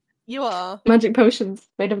 obviously. You are. Magic potions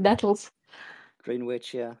made of nettles. Green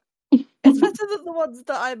Witch, yeah. It's better than the ones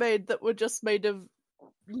that I made that were just made of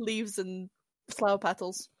leaves and flower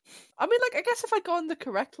petals. I mean, like, I guess if I go on the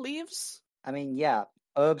correct leaves. I mean, yeah,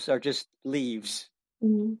 herbs are just leaves.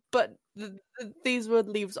 But these were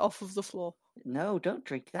leaves off of the floor. No, don't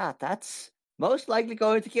drink that. That's most likely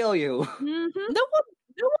going to kill you. Mm-hmm. No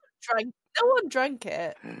one drank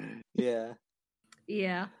it. Yeah.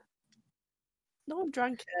 Yeah. No one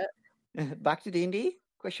drank it. Back to D&D?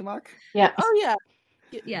 Question mark? Yeah. Oh yeah.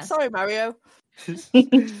 Yes. Sorry, Mario.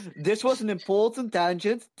 This was an important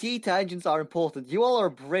tangent. Tea tangents are important. You all are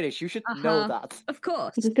British. You should know that. Of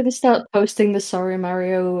course. I'm just gonna start posting the Sorry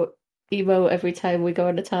Mario emo every time we go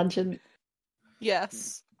on a tangent.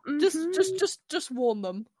 Yes. Mm-hmm. Just warn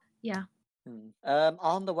them. Yeah.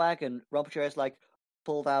 On the wagon, Rumplejerry has like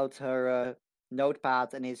pulled out her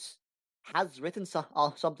notepad and has written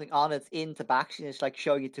something on it in tobacco and is like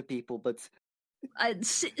showing it to people, but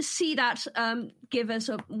See that. Give us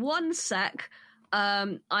 1 sec.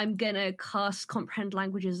 I'm gonna cast comprehend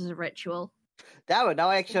languages as a ritual. damn it! Now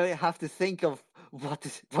I actually have to think of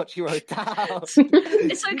what you wrote down.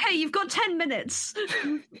 It's okay. You've got 10 minutes.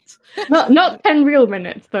 Not 10 real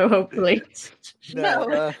minutes, though. Hopefully.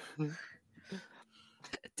 No.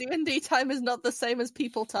 D&D time is not the same as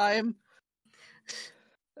people time.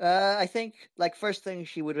 I think like first thing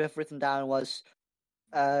she would have written down was,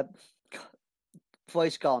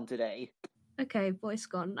 voice gone today. Okay, voice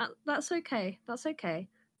gone. That's okay. That's okay.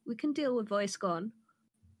 We can deal with voice gone.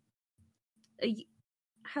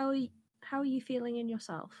 How are you feeling in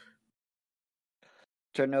yourself?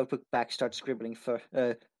 Turn notebook back, start scribbling,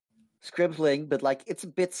 but like it's a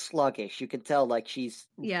bit sluggish. You can tell like she's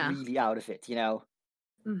really out of it, you know.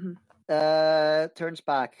 Mm-hmm. Turns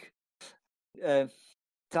back,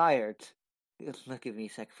 tired. Give me a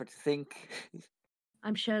second for to think.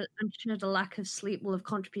 I'm sure the lack of sleep will have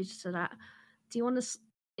contributed to that. Do you want to?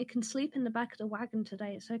 It can sleep in the back of the wagon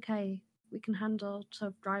today. It's okay. We can handle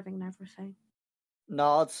sort of driving and everything.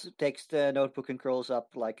 Nods, takes the notebook and curls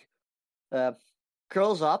up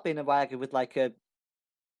in a wagon with like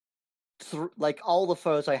like all the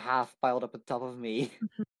photos I have piled up on top of me.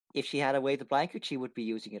 If she had a weighted blanket, she would be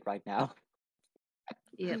using it right now.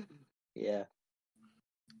 Yep. Yeah.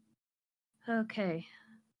 Okay.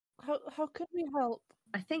 How could we help?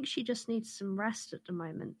 I think she just needs some rest at the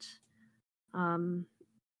moment.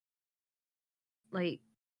 Like,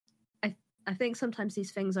 I think sometimes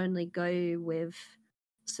these things only go with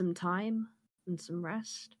some time and some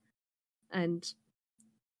rest. And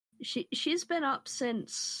she's been up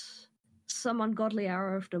since some ungodly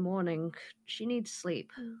hour of the morning. She needs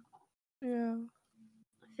sleep. Yeah.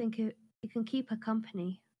 I think it can keep her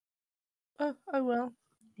company. Oh, I will.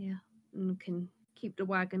 Yeah. And can keep the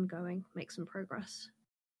wagon going, make some progress.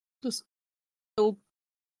 Just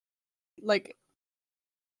like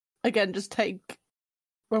again, just take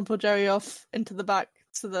Rumplejerry off into the back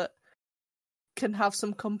so that can have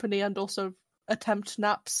some company and also attempt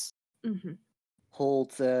naps. Mm-hmm.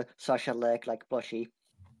 Hold Sasha leg like plushie.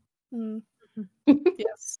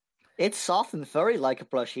 Yes. It's soft and furry like a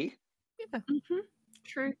plushie. Yeah. Mm-hmm.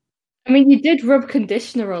 True. I mean, you did rub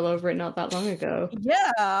conditioner all over it not that long ago.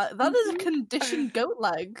 Yeah, that is a conditioned goat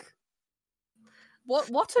leg.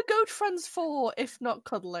 What are goat friends for if not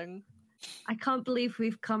cuddling? I can't believe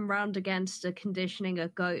we've come round against a conditioning a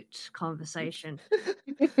goat conversation.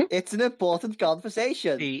 It's an important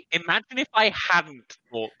conversation. See, imagine if I hadn't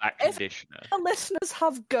bought that conditioner. If our listeners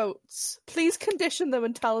have goats, please condition them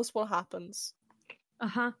and tell us what happens.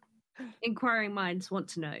 Uh-huh. Inquiring minds want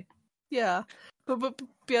to know. Yeah. But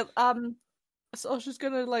yeah, so I was just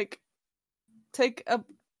gonna like take a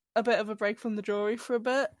bit of a break from the jewelry for a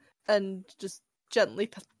bit and just gently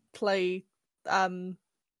play the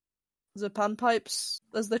panpipes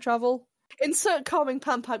as they travel. Insert calming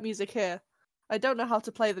panpipe music here. I don't know how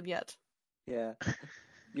to play them yet. Yeah.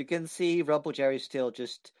 You can see Rumplejerry still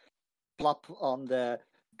just plop on the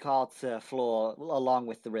cart floor along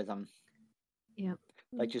with the rhythm. Yep.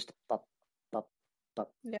 Like just pop, pop,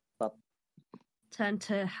 pop, yeah. pop. Turn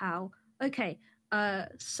to Hal. Okay,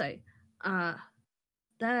 so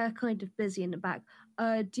they're kind of busy in the back.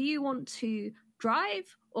 Do you want to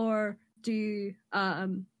drive or do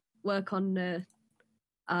work on the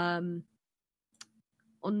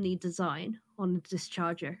design on the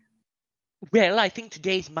discharger? Well, I think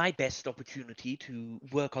today's my best opportunity to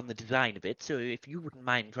work on the design of it, so if you wouldn't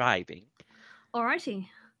mind driving. Alrighty.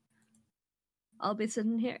 I'll be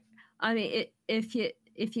sitting here. I mean, if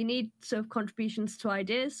you need sort of contributions to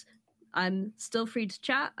ideas, I'm still free to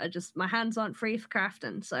chat. My hands aren't free for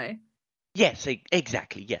crafting, so. Yes,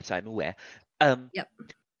 exactly. Yes, I'm aware. Yep.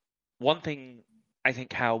 One thing I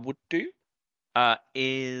think Hal would do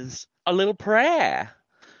is a little prayer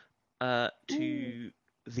to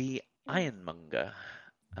the Ironmonger,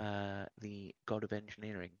 the god of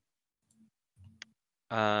engineering.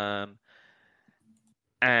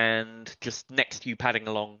 And just next to you, padding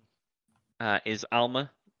along, is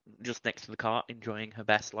Alma, just next to the cart, enjoying her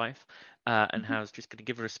best life. And Hal's just going to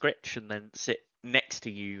give her a scritch and then sit next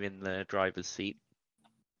to you in the driver's seat,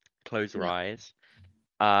 close her eyes,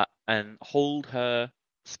 and hold her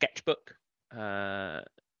sketchbook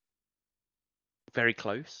very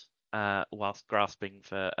close, whilst grasping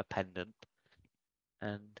for a pendant.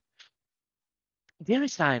 And,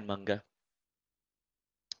 dearest Ironmonger,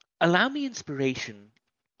 allow me inspiration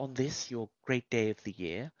on this, your great day of the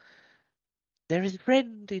year. There is a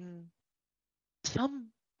friend in some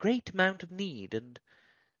great amount of need, and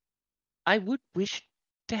I would wish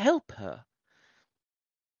to help her.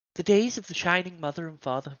 The days of the shining mother and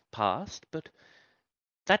father have passed, but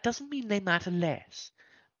that doesn't mean they matter less.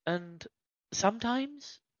 And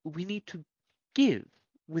sometimes we need to give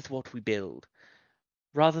with what we build,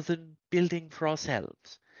 rather than building for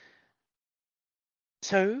ourselves.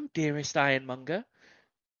 So, dearest Ironmonger,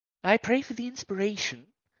 I pray for the inspiration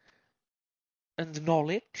and the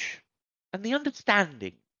knowledge and the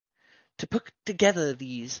understanding to put together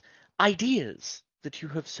these ideas that you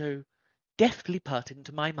have so deftly put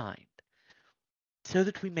into my mind, so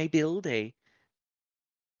that we may build a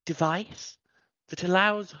device that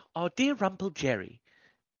allows our dear Rumplejerry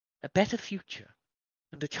a better future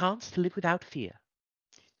and a chance to live without fear.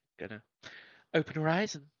 Gonna open her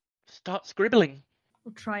eyes and start scribbling.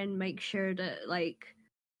 We'll try and make sure that, like,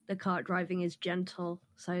 the cart driving is gentle,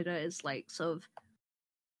 so that it's, like, sort of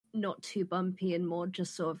not too bumpy and more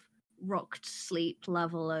just sort of rocked sleep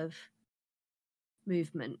level of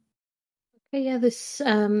movement. Okay, yeah, this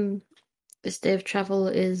day of travel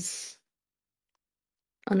is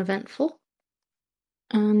uneventful,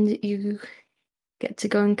 and you get to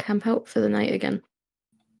go and camp out for the night again.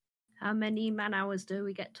 How many man hours do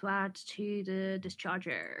we get to add to the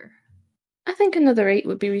discharger? I think another 8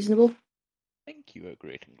 would be reasonable. Thank you, O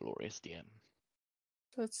great and glorious DM.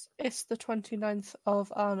 So it's the 29th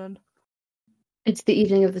of Arnon. It's the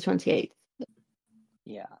evening of the 28th.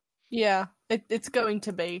 Yeah. Yeah, it's going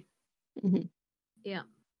to be. Mm-hmm. Yeah.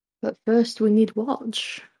 But first we need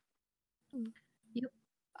watch. Yep.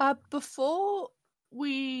 Before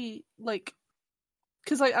we, like,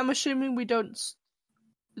 because, like, I'm assuming we don't,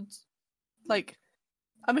 like,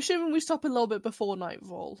 I'm assuming we stop a little bit before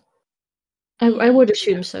nightfall. I would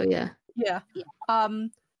assume so, yeah. Yeah.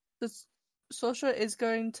 The Sasha is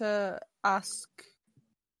going to ask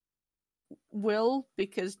Will,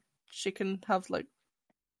 because she can have, like,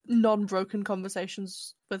 non-broken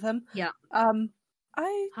conversations with him. Yeah. Hi.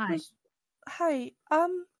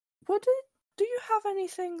 Do you have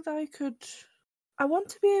anything that I want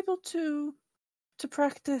to be able to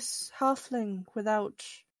practice halfling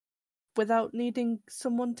without needing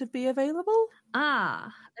someone to be available? Okay.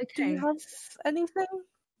 Do you have anything?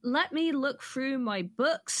 Let me look through my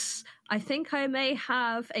books. I think I may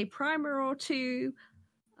have a primer or two,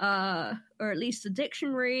 or at least a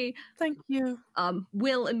dictionary. Thank you.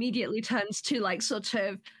 Will immediately turns to, like, sort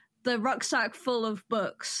of the rucksack full of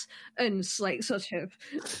books, and, like, sort of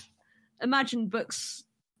imagine books,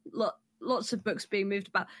 lots of books being moved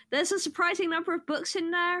about. There's a surprising number of books in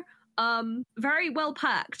there. Very well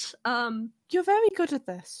packed. You're very good at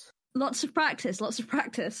this. Lots of practice.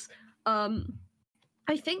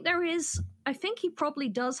 I think he probably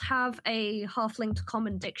does have a halfling to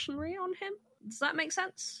common dictionary on him. Does that make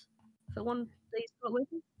sense? The one that he's got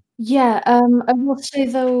with him? Yeah, I will say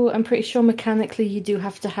though, I'm pretty sure mechanically you do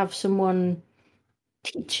have to have someone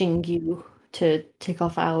teaching you to take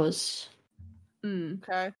off hours.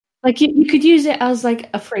 Okay. Like, you could use it as, like,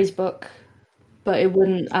 a phrase book, but it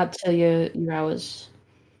wouldn't add to your hours.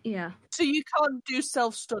 Yeah. So you can't do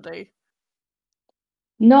self-study?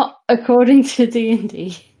 Not according to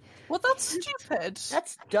D&D. Well, that's stupid.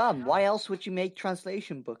 That's dumb. Why else would you make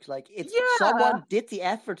translation books? Like, it's Yeah. someone did the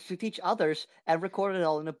effort to teach others and record it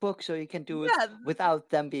all in a book so you can do it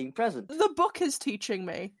without them being present. The book is teaching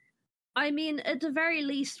me. I mean, at the very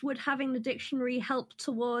least, would having the dictionary help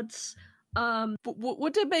towards But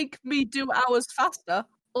would it make me do hours faster?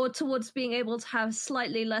 Or towards being able to have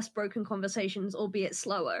slightly less broken conversations, albeit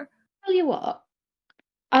slower? Tell you what,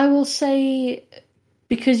 I will say,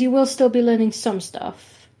 because you will still be learning some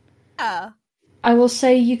stuff, Yeah. I will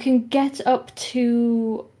say you can get up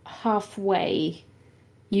to halfway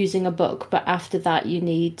using a book, but after that you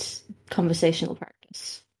need conversational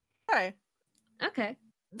practice. Okay. Okay.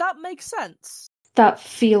 That makes sense. That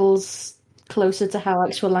feels closer to how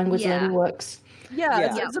actual language Yeah. learning works.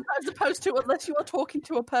 Yeah, Yeah. as opposed to unless you are talking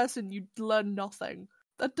to a person, you learn nothing.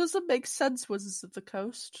 That doesn't make sense, Wizards of the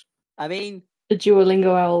Coast. I mean, The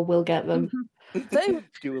Duolingo owl will get them. They,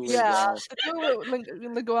 Duolingo. yeah, the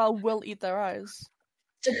Duolingo owl will eat their eyes.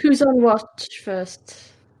 So who's on watch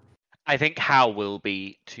first? I think Hal will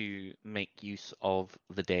be to make use of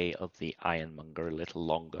the day of the Ironmonger a little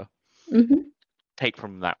longer. Mm-hmm. Take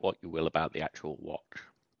from that what you will about the actual watch.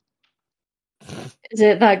 Is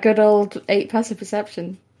it that good old 8 passive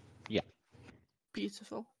perception? Yeah.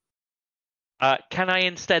 Beautiful. Can I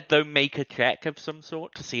instead, though, make a check of some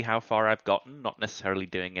sort to see how far I've gotten? Not necessarily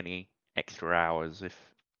doing any extra hours if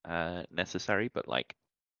necessary, but like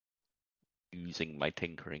using my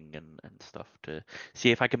tinkering and stuff to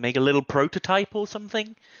see if I can make a little prototype or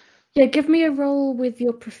something. Yeah, give me a roll with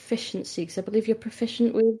your proficiency, because I believe you're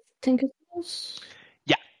proficient with Tinker's.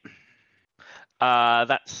 Yeah.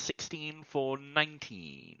 That's 16 for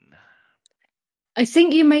 19. I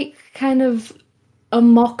think you make kind of a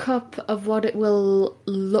mock-up of what it will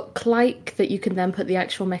look like that you can then put the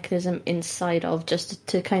actual mechanism inside of, just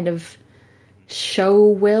to kind of show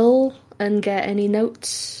Will and get any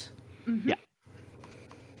notes. Mm-hmm. Yeah.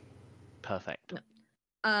 Perfect.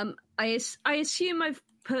 I assume I've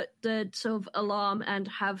put the sort of alarm and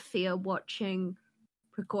have Thea watching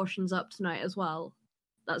precautions up tonight as well.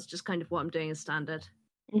 That's just kind of what I'm doing as standard.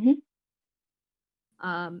 Mm-hmm.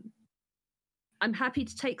 I'm happy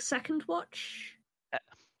to take second watch.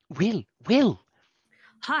 Will,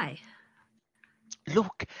 Hi.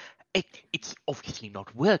 look, it's obviously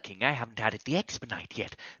not working. I haven't added the expedite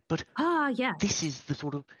yet, but Yeah. this is the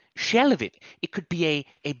sort of shell of it. It could be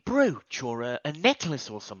a brooch or a necklace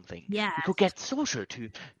or something. Yes. We could get Sorcerer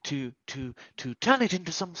to turn it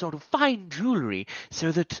into some sort of fine jewelry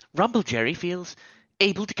so that Rumplejerry feels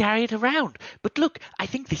able to carry it around. But look, I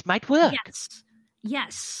think this might work.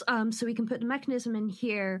 Yes. So we can put the mechanism in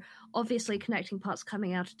here, obviously connecting parts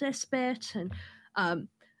coming out of this bit, and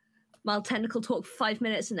I'll technical talk for 5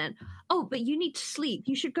 minutes and then, but you need to sleep.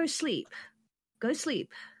 You should go sleep. Go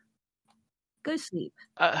sleep. Go sleep.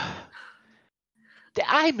 I'm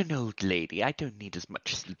an old lady. I don't need as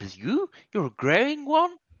much sleep as you. You're a growing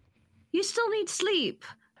one. You still need sleep.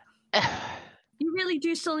 You really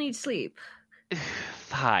do still need sleep.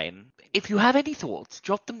 Fine. If you have any thoughts,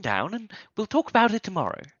 jot them down and we'll talk about it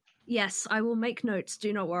tomorrow. Yes, I will make notes.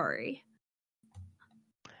 Do not worry.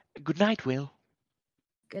 Good night, Will.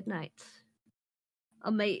 Good night.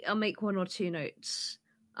 I'll make 1 or 2 notes.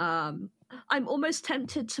 I'm almost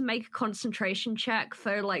tempted to make a concentration check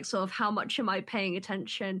for like sort of how much am I paying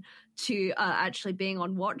attention to actually being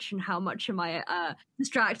on watch and how much am I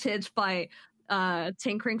distracted by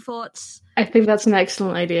tinkering thoughts. I think that's an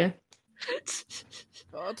excellent idea.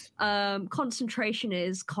 God. Concentration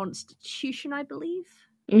is Constitution, I believe.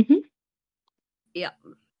 Mm-hmm. Yeah.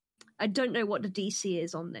 I don't know what the DC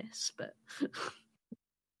is on this, but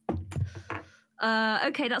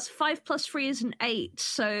okay, that's 5 plus 3 is an 8.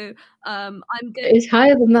 So I'm good. It's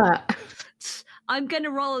higher than that. I'm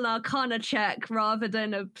gonna roll an Arcana check rather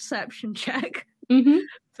than a Perception check. Mm-hmm.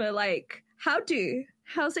 For like,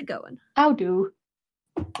 how's it going? How do?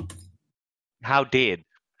 How did?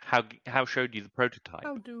 How showed you the prototype?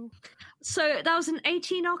 How do? So that was an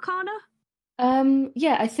 18 Arcana?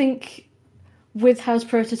 Yeah, I think with House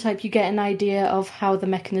Prototype you get an idea of how the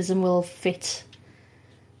mechanism will fit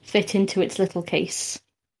into its little case.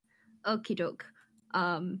 Okie doke.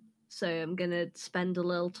 So I'm gonna spend a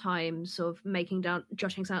little time sort of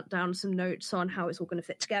jotting down some notes on how it's all gonna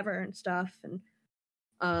fit together and stuff,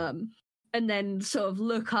 and then sort of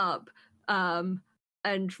look up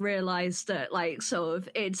and realize that like sort of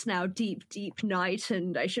it's now deep night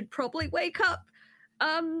and I should probably wake up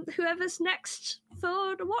whoever's next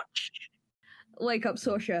for the watch. Wake up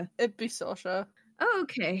Sorsha. It'd be Sasha.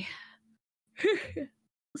 Okay.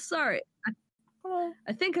 Sorry. Hello.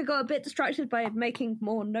 I think I got a bit distracted by making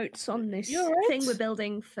more notes on this thing we're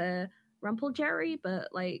building for Rumplejerry, but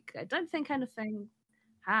like I don't think anything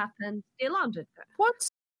happened. The alarm did go.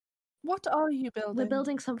 What are you building? We're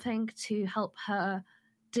building something to help her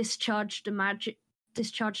discharge the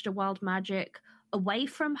wild magic away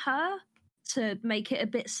from her to make it a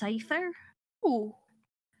bit safer. Ooh.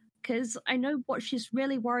 Because I know what she's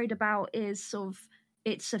really worried about is sort of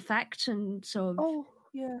its effect and sort of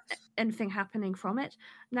anything happening from it.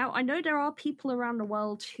 Now, I know there are people around the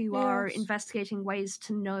world who are investigating ways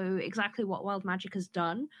to know exactly what wild magic has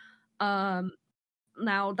done.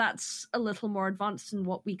 Now, that's a little more advanced than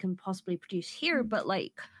what we can possibly produce here, but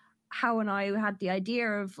like, How and I had the idea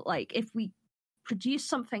of like, if we produce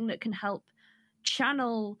something that can help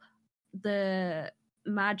channel the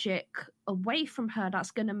magic away from her,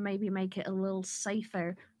 that's going to maybe make it a little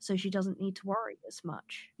safer so she doesn't need to worry as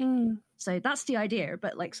much. So that's the idea,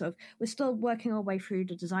 but like, so we're still working our way through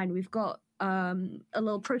the design. We've got a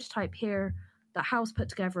little prototype here that Hal's put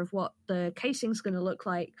together of what the casing's going to look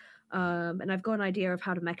like, and I've got an idea of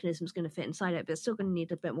how the mechanism's going to fit inside it, but it's still going to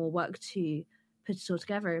need a bit more work to put it all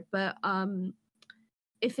together. But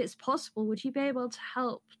if it's possible, would you be able to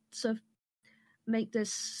help sort of make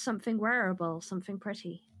this something wearable, something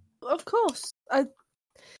pretty? Of course. I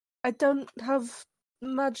don't have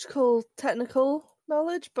magical technical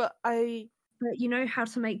knowledge, but you know how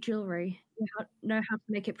to make jewelry. You know how to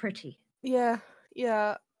make it pretty. Yeah.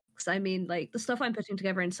 Because I mean, like, the stuff I'm putting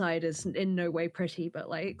together inside is in no way pretty, but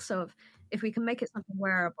like, so if we can make it something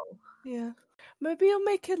wearable. Yeah. Maybe you'll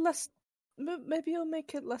make it less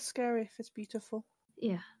scary if it's beautiful.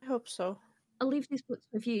 Yeah. I hope so. I'll leave these books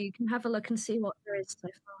with you. You can have a look and see what there is so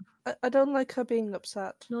far. I don't like her being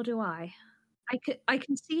upset. Nor do I. I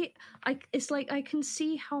can see. It's like I can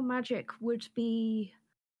see how magic would be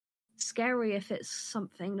scary if it's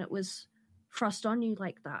something that was thrust on you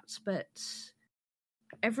like that. But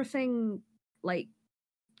everything, like,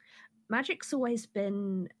 magic's always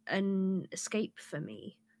been an escape for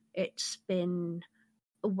me. It's been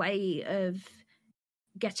a way of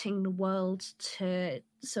getting the world to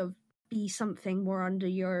sort of be something more under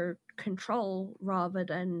your control rather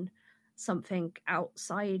than something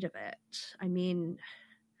outside of it. I mean,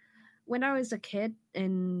 when I was a kid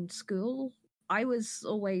in school, I was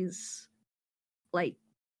always like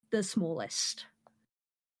the smallest,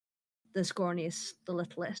 the scrawniest, the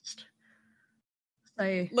littlest.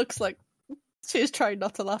 So looks like she's trying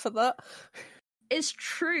not to laugh at that. It's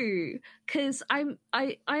true, because I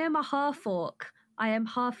am a half orc. I am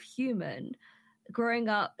half human. Growing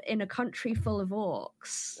up in a country full of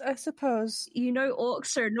orcs, I suppose. You know,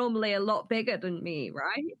 orcs are normally a lot bigger than me,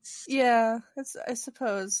 right? Yeah, I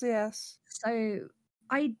suppose, yes. So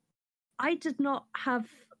I did not have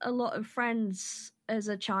a lot of friends as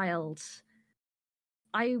a child.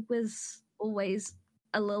 I was always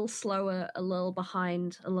a little slower, a little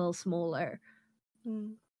behind, a little smaller.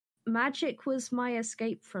 Magic was my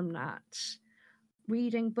escape from that.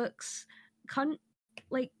 Reading books,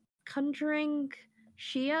 conjuring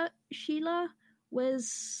Sheila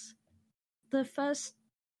was the first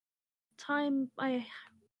time I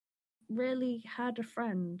really had a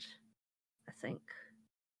friend, I think.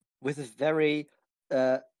 With a very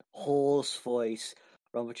hoarse voice,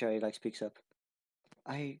 Rumplejerry speaks up.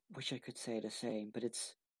 I wish I could say the same, but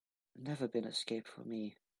it's never been an escape for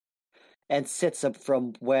me. And sits up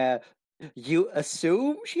from where you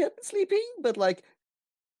assume she had been sleeping, but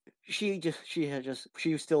she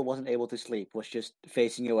still wasn't able to sleep, was just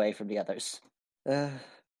facing away from the others. I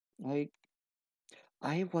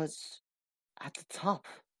was at the top.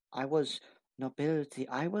 I was nobility.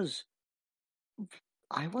 I was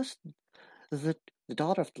the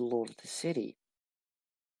daughter of the lord of the city.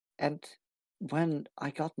 And when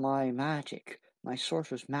I got my magic, my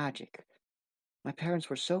sorcerer's magic, my parents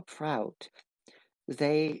were so proud.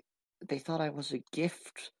 They thought I was a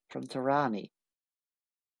gift from Tarani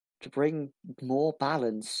to bring more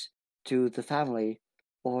balance to the family,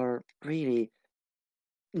 or really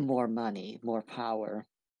more money, more power.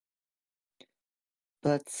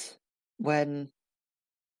 But when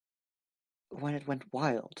it went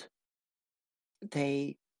wild,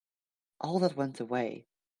 all that went away.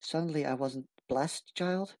 Suddenly I wasn't blessed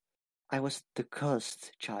child, I was the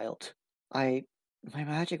cursed child. My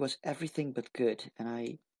magic was everything but good, and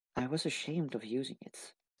I was ashamed of using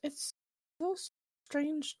it. It's so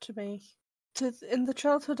strange to me. In the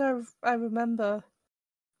childhood I remember,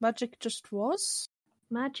 magic just was.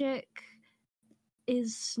 Magic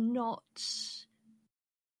is not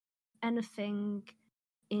anything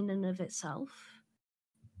in and of itself,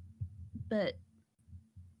 but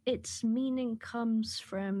its meaning comes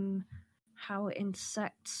from how it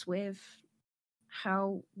intersects with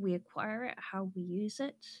how we acquire it, how we use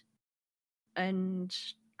it, and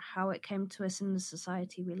how it came to us in the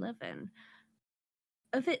society we live in.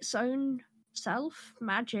 Of its own self,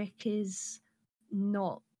 magic is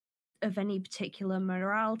not of any particular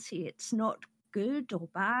morality. It's not good or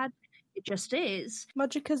bad. It just is.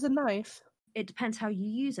 Magic is a knife. It depends how you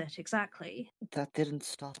use it, exactly. That didn't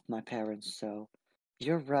stop my parents, though.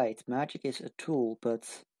 You're right, magic is a tool, but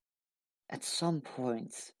at some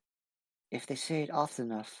point, if they say it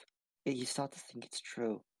often enough, you start to think it's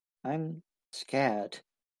true. I'm scared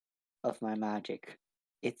of my magic.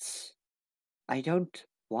 I don't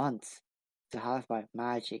want to have my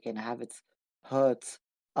magic and have it hurt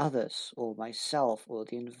others or myself or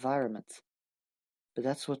the environment. But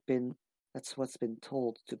that's what's been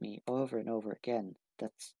told to me over and over again.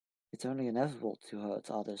 That it's only inevitable to hurt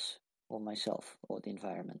others or myself or the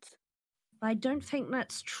environment. I don't think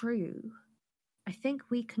that's true. I think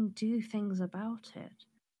we can do things about it.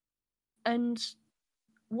 And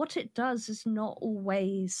what it does is not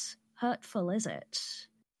always hurtful, is it?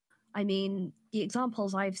 I mean, the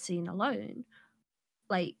examples I've seen alone,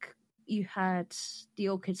 like you had the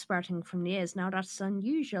orchid sprouting from the ears, now that's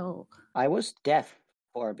unusual. I was deaf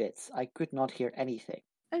for a bit. I could not hear anything.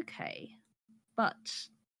 Okay, but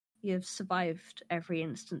you've survived every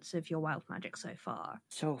instance of your wild magic so far.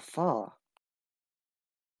 So far?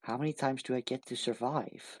 How many times do I get to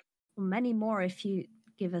survive? Many more if you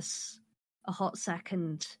give us a hot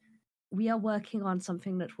second. We are working on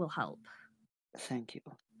something that will help. Thank you.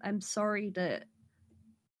 I'm sorry that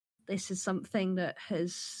this is something that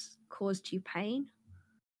has caused you pain,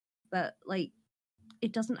 but,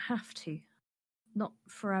 it doesn't have to. Not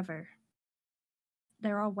forever.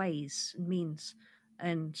 There are ways and means,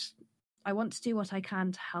 and I want to do what I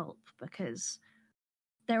can to help, because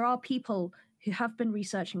there are people who have been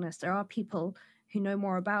researching this, there are people who know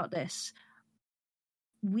more about this.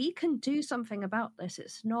 We can do something about this.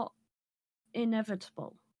 It's not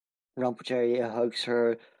inevitable. Rumplejerry hugs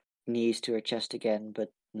her knees to her chest again,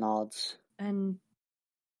 but nods. And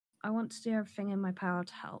I want to do everything in my power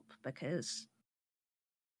to help, because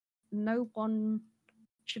no one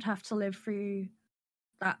should have to live through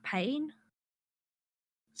that pain.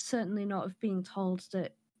 Certainly not of being told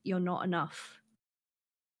that you're not enough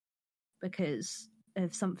because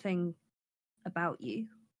of something about you.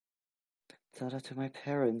 Tell that to my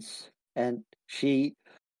parents. And she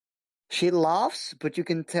laughs, but you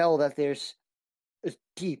can tell that there's a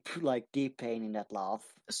deep pain in that laugh.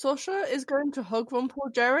 Sasha is going to hug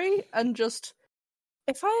Rumplejerry and just,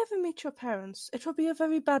 if I ever meet your parents, it will be a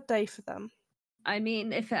very bad day for them. I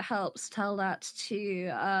mean, if it helps, tell that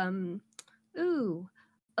to,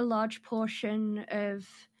 a large portion of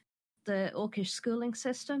the Orcish schooling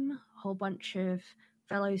system, a whole bunch of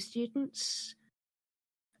fellow students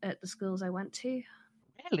at the schools I went to.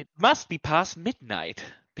 Well, it must be past midnight,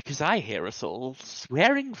 because I hear us all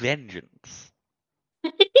swearing vengeance.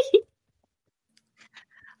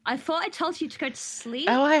 I thought I told you to go to sleep.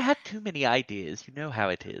 Oh, I had too many ideas. You know how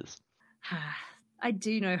it is. I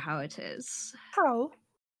do know how it is. How?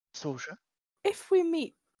 Sasha? If we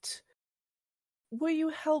meet, will you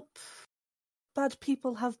help bad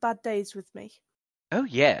people have bad days with me? Oh,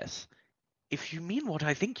 yes. If you mean what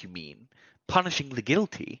I think you mean, punishing the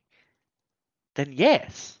guilty, then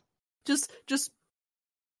yes. Just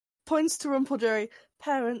points to Rumplejerry,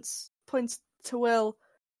 parents, points to Will,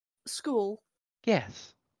 school.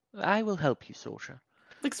 Yes, I will help you, Sasha.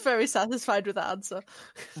 Looks very satisfied with the answer.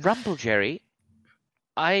 Rumplejerry,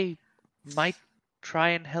 I might try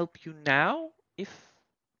and help you now, if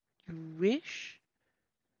you wish.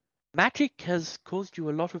 Magic has caused you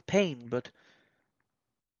a lot of pain, but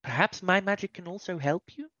perhaps my magic can also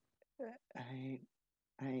help you? I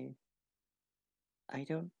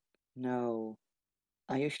don't know.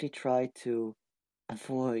 I usually try to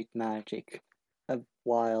avoid magic a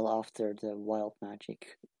while after the wild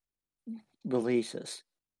magic releases,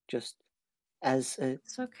 just as a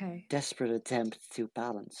It's okay. desperate attempt to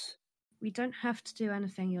balance. We don't have to do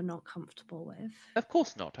anything you're not comfortable with. Of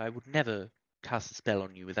course not. I would never cast a spell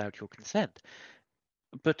on you without your consent.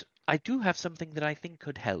 But I do have something that I think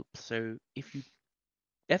could help, so if you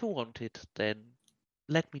ever want it, then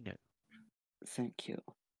let me know. Thank you.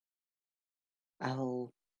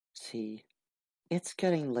 I'll see. It's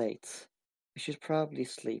getting late. We should probably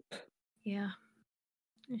sleep. Yeah,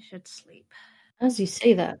 I should sleep. As you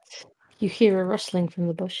say that, you hear a rustling from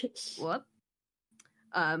the bushes. What?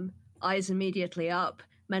 Eyes immediately up.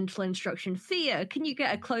 Mental instruction. Thea, can you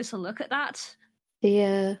get a closer look at that?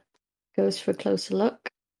 Thea goes for a closer look.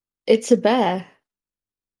 It's a bear.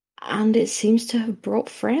 And it seems to have brought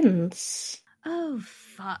friends. Oh,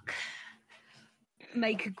 fuck.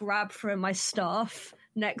 Make a grab for my staff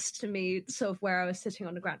next to me, sort of where I was sitting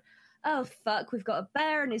on the ground. Oh, fuck, we've got a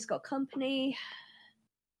bear and he's got company.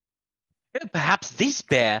 Perhaps this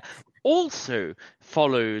bear also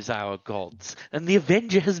follows our gods, and the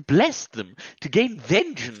Avenger has blessed them to gain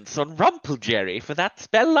vengeance on Rumplejerry for that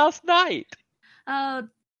spell last night. Oh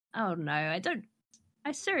no,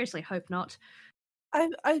 I seriously hope not.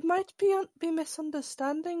 I might be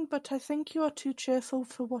misunderstanding, but I think you are too cheerful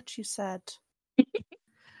for what you said.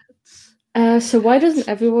 So why doesn't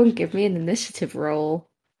everyone give me an initiative roll?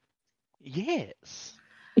 Yes.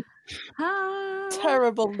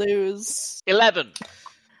 Terrible news. 11.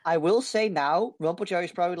 I will say now, Rumplejerry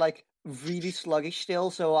is probably like really sluggish still,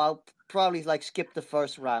 so I'll probably like skip the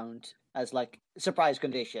first round as like surprise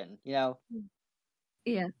condition, you know?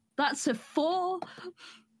 Yeah, that's a 4.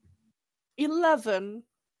 11.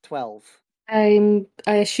 12. I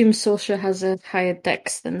assume Sorsha has a higher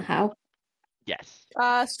dex than Hal. Yes.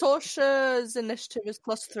 Sorsha's initiative is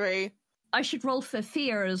 +3. I should roll for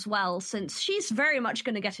Thea as well, since she's very much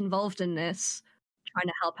going to get involved in this, trying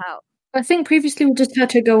to help out. I think previously we just had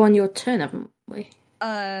to go on your turn, haven't we?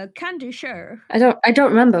 Can do, sure. I don't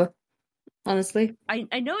remember, honestly.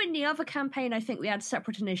 I know in the other campaign, I think we had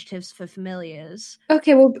separate initiatives for familiars.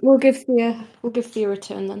 Okay, we'll give Thea a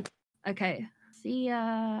turn then. Okay,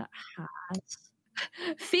 Thea has.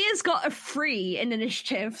 Thea's got a 3 in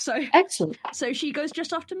initiative, so Excellent. So she goes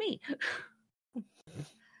just after me.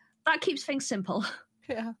 That keeps things simple.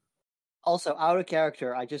 Yeah. Also, out of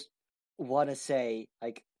character, I just want to say,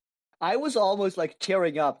 like, I was almost like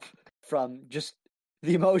tearing up from just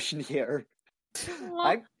the emotion here.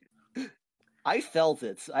 I felt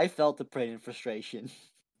it. I felt the pain and frustration.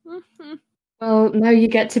 Mm-hmm. Well, now you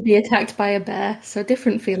get to be attacked by a bear, so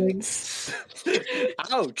different feelings.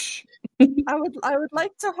 Ouch! I would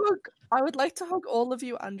like to hug all of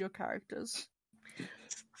you and your characters.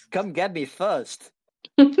 Come get me first.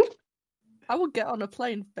 I will get on a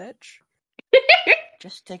plane, bitch.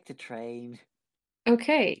 Just take the train.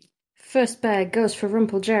 Okay, first bear goes for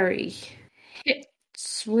Rumplejerry.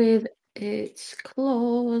 Hits with its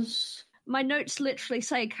claws. My notes literally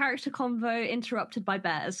say character convo interrupted by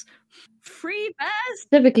bears. 3 bears?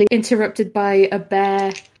 Specifically interrupted by a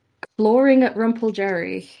bear clawing at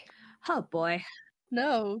Rumplejerry. Oh boy.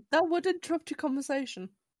 No, that would interrupt your conversation.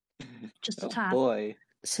 Just a Oh tad. boy.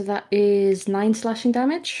 So that is 9 slashing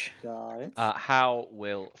damage. Got it. Hal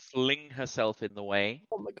will fling herself in the way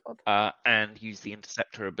Oh my god. and use the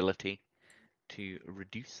interceptor ability to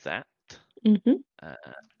reduce that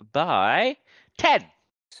by 10.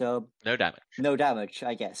 So, No damage. no damage,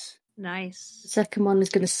 I guess. The Nice. second one is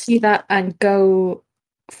going to see that and go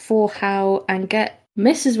for Hal and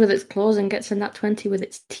misses with its claws and gets a nat 20 with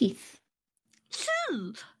its teeth.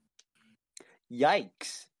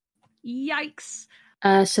 Yikes. Yikes.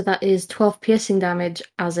 So that is 12 piercing damage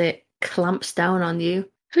as it clamps down on you.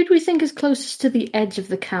 Who do we think is closest to the edge of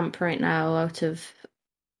the camp right now out of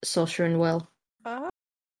Sorcerer and Will?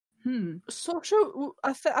 Sorsha,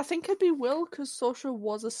 I think it'd be Will, because Sorsha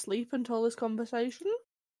was asleep until this conversation.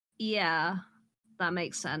 Yeah, that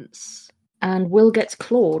makes sense. And Will gets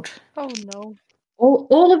clawed. Oh no.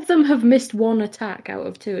 All of them have missed one attack out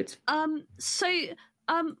of 2. It's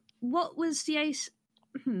What was the ace?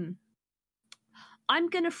 I'm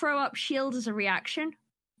gonna throw up shield as a reaction,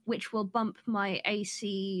 which will bump my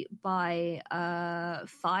AC by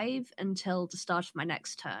 5 until the start of my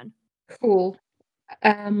next turn. cool.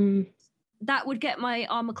 That would get my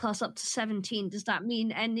armor class up to 17. Does that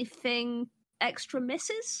mean anything extra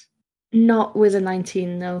misses? Not with a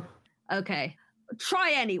 19, no. Okay.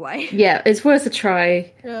 Try anyway. Yeah, it's worth a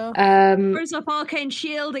try. Yeah. Throws up arcane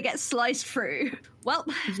shield, it gets sliced through. Well.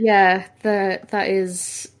 Yeah, that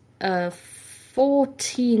is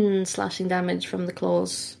 14 slashing damage from the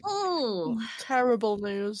claws. Oh. Terrible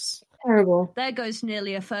news. Terrible. There goes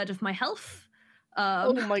nearly a third of my health.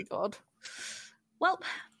 Oh my god. Well,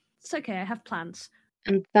 it's okay, I have plans.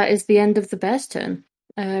 And that is the end of the bear's turn.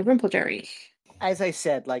 Rumplejerry. As I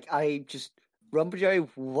said, like, Rumplejerry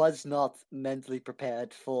was not mentally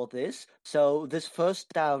prepared for this, so this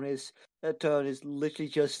first turn is literally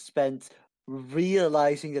just spent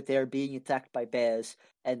realizing that they're being attacked by bears,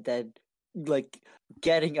 and then, like,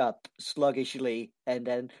 getting up sluggishly, and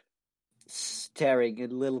then staring a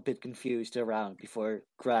little bit confused around before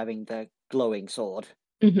grabbing the glowing sword.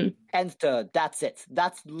 End turn. That's it.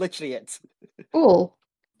 That's literally it. Cool.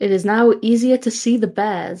 It is now easier to see the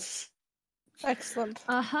bears. Excellent.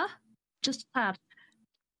 Just a tad.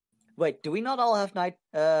 Wait, do we not all have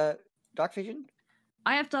dark vision?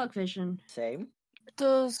 I have dark vision. Same.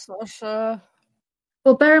 Does Sorsha?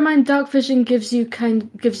 Well, bear in mind, dark vision gives you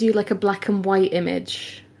like a black and white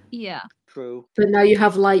image. Yeah. True. But now you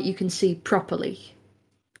have light, you can see properly.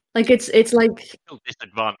 Like it's like No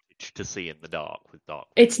disadvantage to see in the dark with dark.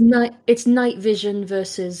 It's night vision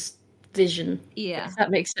versus vision. Yeah. If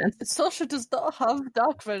that makes sense. Sorsha does not have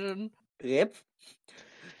dark vision. Rip.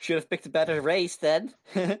 Should have picked a better race then.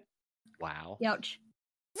 Wow. Ouch.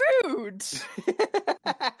 Rude!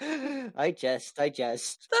 I jest.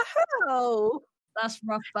 The hell? That's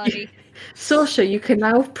rough, buddy. Sorsha, you can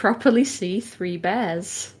now properly see 3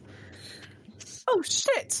 bears. Oh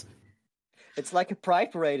shit! It's like a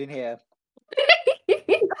pride parade in here.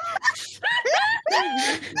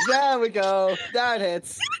 There we go. There it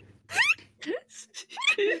hits.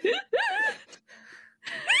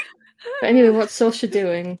 But anyway, what's Sorsha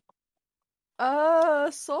doing?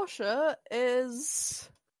 Sorsha is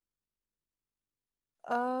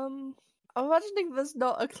I'm imagining there's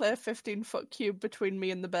not a clear 15-foot cube between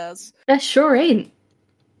me and the bears. There sure ain't.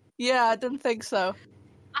 Yeah, I didn't think so.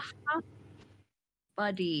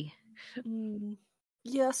 Buddy.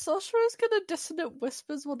 Yeah, Sorsha is gonna dissonant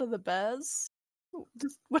whispers one of the bears.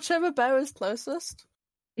 Whichever bear is closest.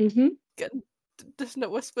 Mm-hmm. Getting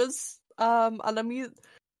dissonant whispers. And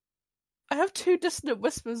I have 2 dissonant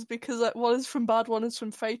whispers because one is from Bad, one is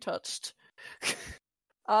from Fey Touched.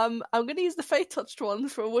 I'm gonna use the Fey Touched one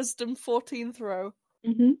for a Wisdom 14 throw.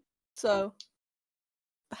 Mm-hmm. So,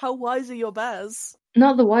 how wise are your bears?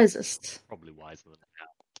 Not the wisest. Probably wiser than now.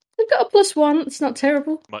 We've got a +1, it's not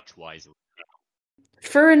terrible. Much wiser.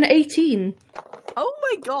 For an 18. Oh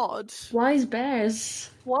my god! Wise bears.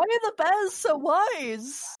 Why are the bears so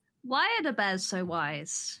wise? Why are the bears so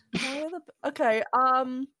wise? Okay,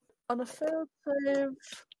 on a failed save.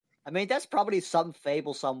 I mean, that's probably some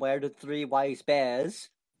fable somewhere, the 3 wise bears.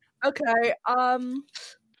 Okay,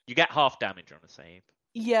 You get half damage on a save.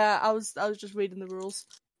 yeah, I was just reading the rules.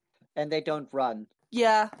 And they don't run.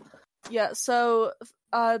 Yeah, so,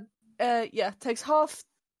 takes half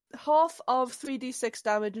of 3d6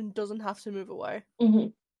 damage and doesn't have to move away. Mm-hmm.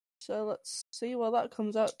 So let's see what that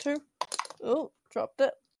comes out to. Oh, dropped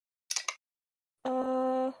it.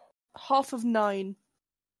 Half of 9.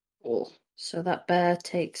 Cool. So that bear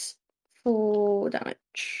takes 4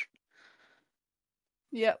 damage.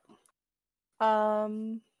 Yep.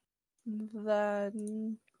 Then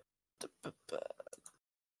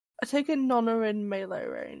I take a none in melee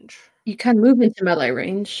range. You can move into melee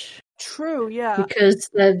range. True, yeah. Because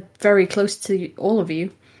they're very close to all of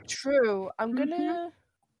you. True. I'm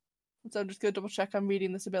just gonna double check I'm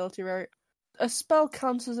reading this ability right. A spell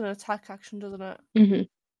counts as an attack action, doesn't it? Mm-hmm.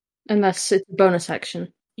 Unless it's a bonus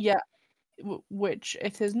action. Yeah. Which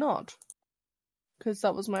it is not. Because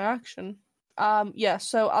that was my action. Yeah,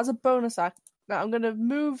 so as a bonus act, now I'm gonna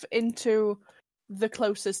move into the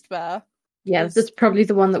closest bear. Yeah, that's probably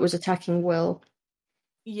the one that was attacking Will.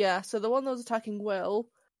 Yeah, so the one that was attacking Will,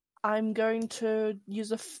 I'm going to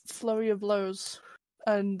use a flurry of blows.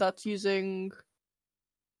 And that's using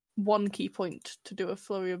 1 key point to do a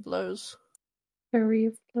flurry of blows. Flurry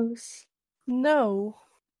of blows? No.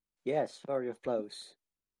 Yes, flurry of blows.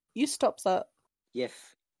 You stop that.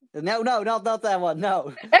 Yif. No, not that one,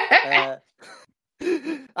 no.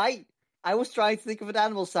 I was trying to think of an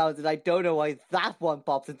animal sound and I don't know why that one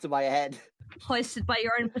popped into my head. Hoisted by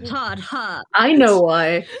your own petard, huh? I know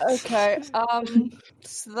why. Okay,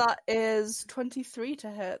 so that is 23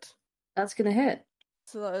 to hit. That's gonna hit.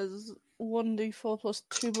 So that is 1d4 plus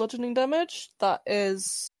 2 bludgeoning damage. That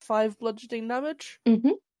is 5 bludgeoning damage.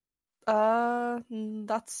 Mm-hmm.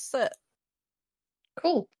 That's it.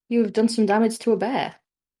 Cool. You've done some damage to a bear.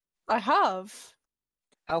 I have.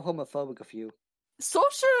 How homophobic of you.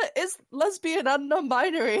 Sorsha is lesbian and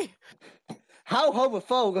non-binary. How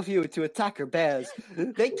homophobic of you to attack her bears.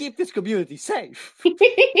 They keep this community safe.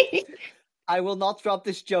 I will not drop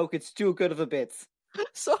this joke, it's too good of a bit.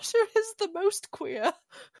 Sorsha is the most queer.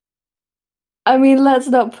 I mean, let's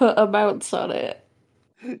not put amounts on it.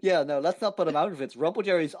 Yeah, no, let's not put him out of it.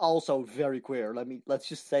 Rumplejerry is also very queer. Let's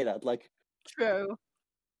just say that. True.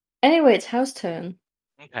 Anyway, it's How's turn.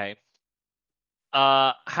 Okay.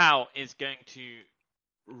 How is going to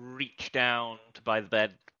reach down to by the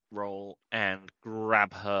bedroll and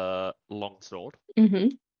grab her longsword. Mm-hmm.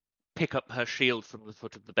 Pick up her shield from the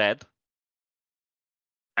foot of the bed.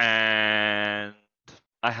 And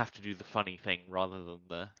I have to do the funny thing rather than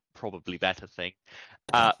the probably better thing.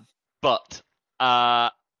 So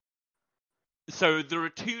there are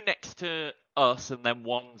 2 next to us, and then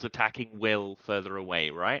one's attacking Will further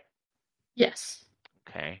away, right? Yes.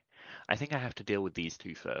 Okay. I think I have to deal with these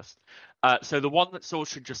 2 first. So the one that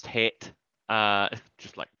Sorsha just hit,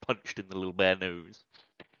 just like punched in the little bear nose.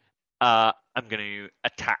 I'm going to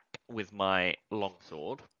attack with my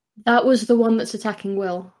longsword. That was the one that's attacking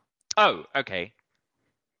Will. Oh, okay.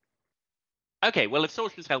 Okay, well, if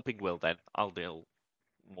Sorsha's helping Will, then I'll deal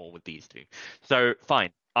more with these 2. So,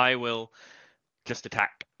 fine. I will just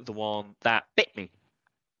attack the one that bit me.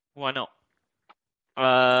 Why not?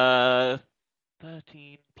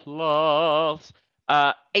 13 plus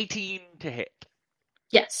 18 to hit.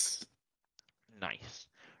 Yes. Yes. Nice.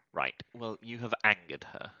 Right. Well, you have angered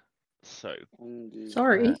her. So,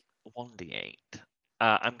 Sorry. 1d8.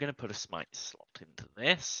 I'm going to put a smite slot into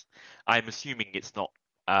this. I'm assuming it's not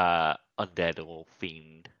undead or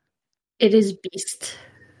fiend. It is beast.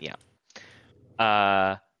 Yeah.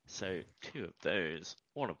 So 2 of those,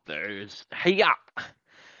 1 of those. Hey-ya!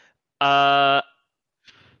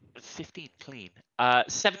 15 clean.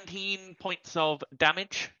 17 points of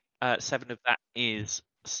damage. 7 of that is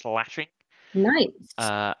slashing. Nice.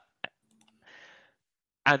 And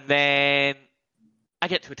then I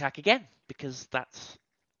get to attack again because that's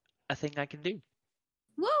a thing I can do.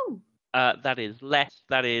 Woo! That is less.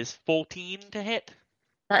 That is 14 to hit.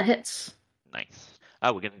 That hits. Nice.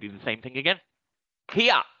 We're going to do the same thing again.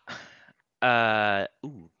 Here.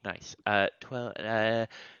 Nice.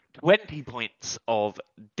 20 points of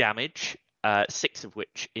damage. 6 of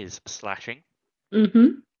which is slashing.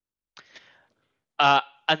 Mm-hmm.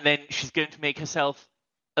 And then she's going to make herself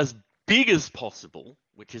as big as possible,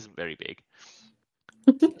 which isn't very big.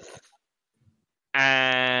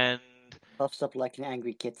 And puffs up like an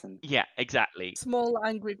angry kitten. Yeah, exactly. Small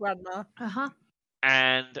angry grandma.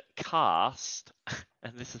 And cast,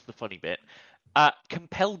 and this is the funny bit,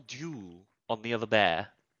 compel duel on the other bear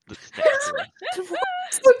that's next to her.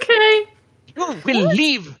 Okay. You will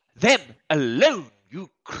leave them alone, you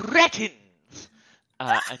cretins!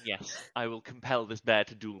 And yes, I will compel this bear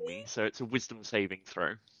to duel me, so it's a wisdom saving throw.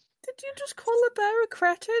 Did you just call a bear a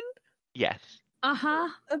cretin? Yes.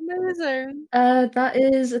 Amazing. That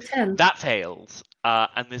is a 10. That fails,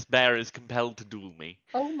 and this bear is compelled to duel me.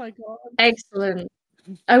 Oh my god. Excellent.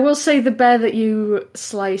 I will say the bear that you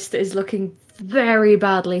sliced is looking very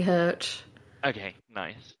badly hurt. Okay,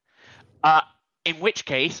 nice. In which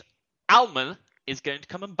case, Alma is going to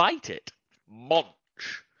come and bite it. Munch.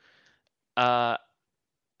 I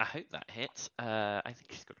hope that hits. I think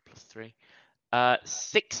she's got a +3.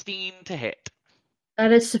 16 to hit.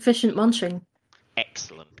 That is sufficient munching.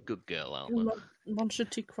 Excellent. Good girl, Alma.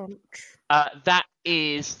 Munchity crunch. That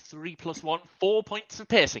is 3 + 1, 4 points of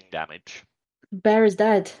piercing damage. Bear is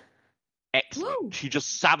dead. Excellent. Woo! She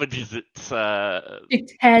just savages its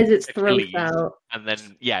it tears its throat Achilles, out. and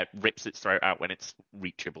then rips its throat out when it's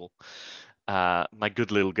reachable. My good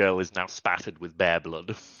little girl is now spattered with bear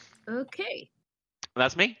blood. Okay.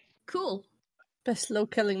 That's me. Cool. Best slow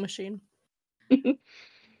killing machine.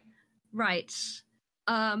 Right.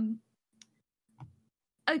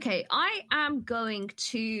 Okay, I am going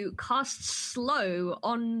to cast slow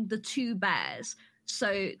on the 2 bears.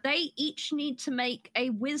 So they each need to make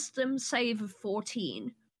a wisdom save of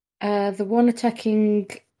 14. The one attacking,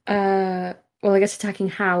 I guess attacking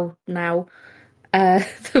How now.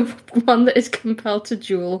 The one that is compelled to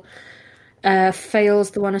duel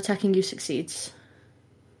fails. The one attacking you succeeds.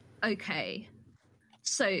 Okay.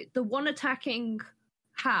 So the one attacking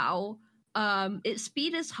How, its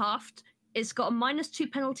speed is halved. It's got a -2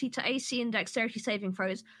 penalty to AC and dexterity saving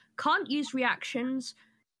throws. Can't use reactions.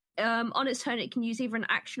 On its turn, it can use either an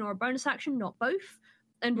action or a bonus action, not both.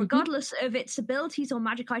 And regardless of its abilities or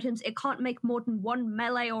magic items, it can't make more than 1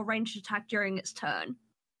 melee or ranged attack during its turn.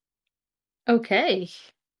 Okay.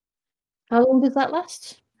 How long does that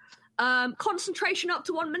last? Concentration up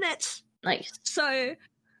to 1 minute. Nice. So...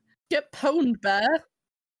 Get pwned, bear.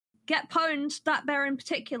 Get pwned, that bear in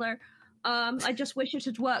particular. I just wish it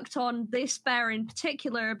had worked on this bear in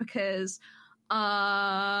particular because...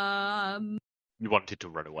 You wanted to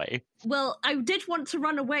run away. Well, I did want to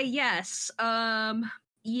run away, yes. So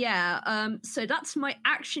that's my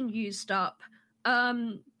action used up.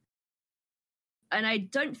 And I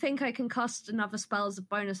don't think I can cast another spell as a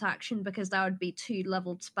bonus action because that would be 2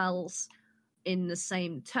 leveled spells in the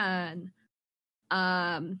same turn.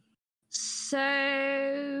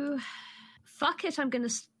 So fuck it, I'm gonna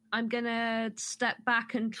step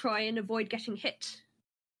back and try and avoid getting hit.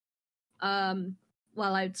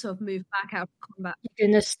 While I'd sort of move back out of combat. You're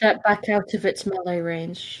gonna step back out of its melee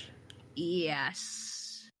range.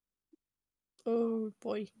 Yes. Oh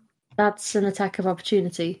boy. That's an attack of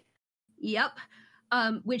opportunity. Yep.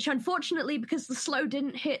 Which unfortunately, because the slow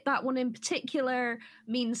didn't hit that one in particular,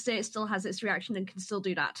 means that it still has its reaction and can still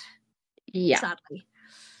do that. Yeah. Sadly.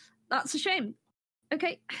 That's a shame.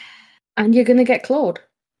 Okay. And you're gonna get clawed.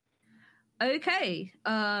 Okay.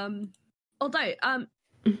 Although,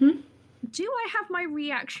 do I have my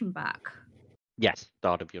reaction back? Yes,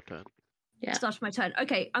 start of your turn. Yeah. Start of my turn.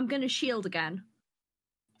 Okay, I'm going to shield again.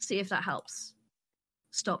 See if that helps.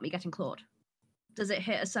 Stop me getting clawed. Does it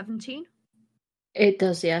hit a 17? It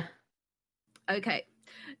does, yeah. Okay.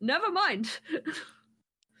 Never mind.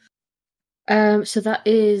 So that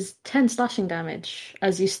is 10 slashing damage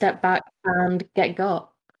as you step back and get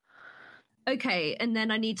got. Okay, and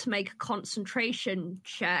then I need to make a concentration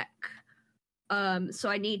check. So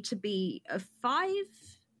I need to be a 5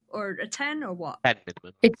 or a 10 or what? 10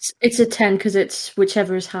 minimum. It's a 10 because it's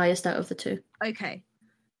whichever is highest out of the two. Okay.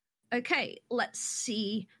 Okay, let's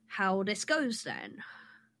see how this goes then.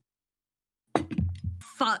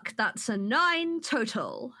 Fuck, that's a 9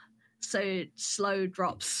 total. So slow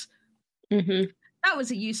drops. Mm-hmm. That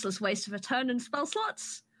was a useless waste of a turn and spell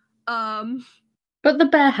slots. But the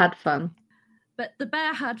bear had fun. But the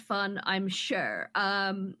bear had fun, I'm sure.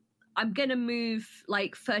 I'm gonna move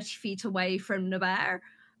like 30 feet away from the bear.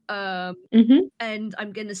 And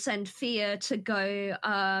I'm gonna send Fia to go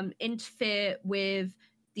interfere with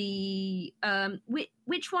the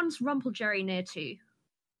which one's Rumplejerry near to?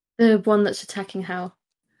 The one that's attacking Hal.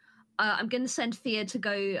 I'm gonna send Fia to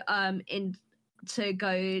go to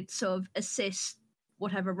go sort of assist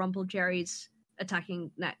whatever Rumplejerry's attacking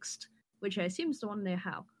next, which I assume is the one near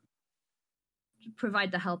Hal.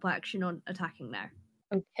 Provide the help action on attacking there.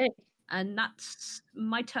 Okay. And that's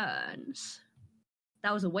my turns.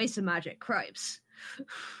 That was a waste of magic, cripes.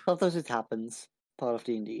 Sometimes it happens. Part of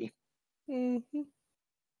D&D. Mm-hmm.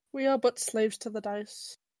 We are but slaves to the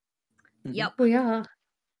dice. Yep. We are.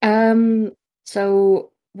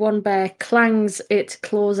 So one bear clangs its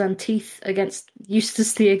claws and teeth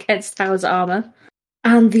uselessly against Hal's armor,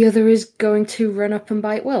 and the other is going to run up and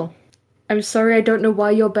bite Will. I'm sorry, I don't know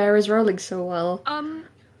why your bear is rolling so well.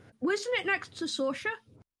 Wasn't it next to Sorsha?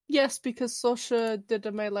 Yes, because Sorsha did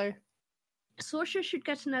a melee. Sorsha should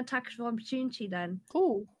get an attack of opportunity then,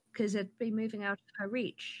 Cool. because it'd be moving out of her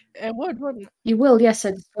reach. It would, wouldn't it? You will, yes.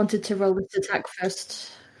 I just wanted to roll this attack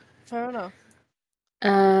first. Fair enough.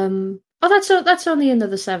 That's only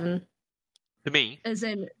another 7 To me. As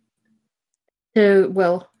in to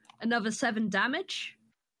Will. another 7 damage?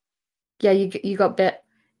 Yeah, you got bit.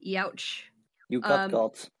 Youch. You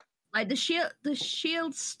got. Like the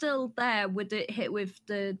shield's still there. Would it hit with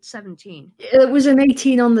the 17? It was an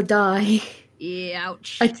 18 on the die.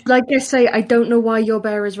 Ouch. Like I say, I don't know why your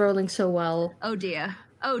bear is rolling so well. Oh dear.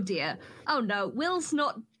 Oh dear. Oh no, Will's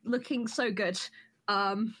not looking so good.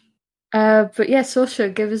 But yeah,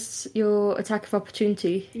 Sorsha, give us your attack of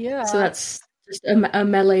opportunity. Yeah. So that's just a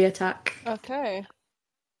melee attack. Okay.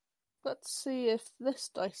 Let's see if this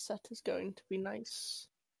dice set is going to be nice.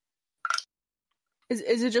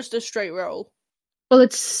 Is it just a straight roll? Well,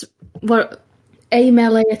 it's a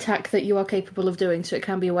melee attack that you are capable of doing, so it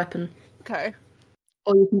can be a weapon. Okay.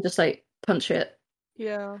 Or you can just punch it.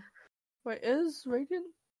 Yeah. Wait, is Radiant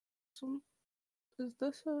is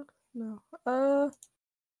this a no?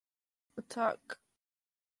 Attack.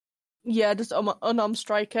 Yeah, just unarmed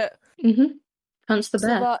strike it. Mm-hmm. Punch the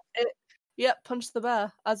bear. Punch the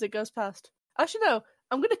bear as it goes past. Actually, no.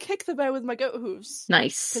 I'm gonna kick the bear with my goat hooves.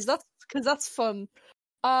 Nice. Because that's fun.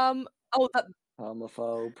 That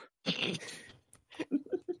Homophobe. Sasha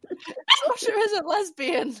isn't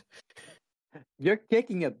lesbian. You're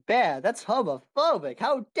kicking a bear. That's homophobic.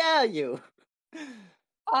 How dare you?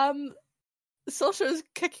 Sasha is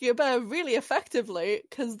kicking a bear really effectively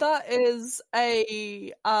because that is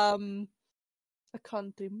a I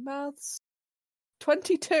can't do maths.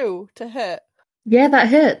 22 to hit. Yeah, that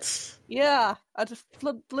hits. Yeah, I just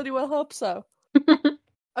bloody well hope so. Okay,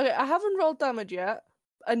 I haven't rolled damage yet,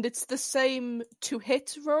 and it's the same to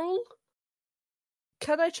hit roll.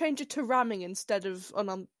 Can I change it to ramming instead of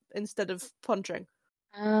punching?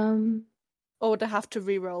 Or would I have to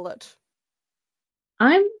re-roll it?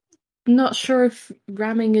 I'm not sure if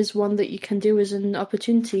ramming is one that you can do as an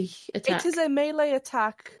opportunity attack. It is a melee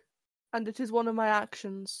attack, and it is one of my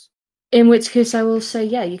actions. In which case I will say,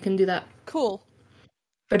 yeah, you can do that. Cool.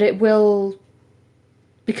 But it will,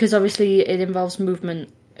 because obviously it involves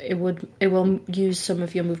movement, it will use some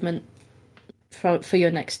of your movement for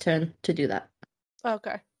your next turn to do that.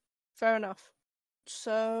 Okay, fair enough.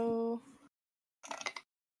 So,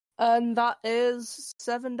 and that is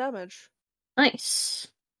 7 damage. Nice.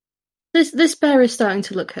 This bear is starting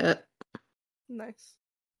to look hurt. Nice.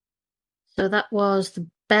 So that was the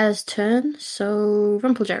bear's turn. So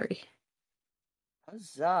Rumplejerry.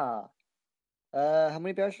 Huzzah! How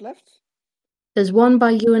many bears are left? There's one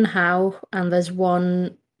by you and Hal, and there's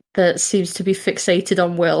one that seems to be fixated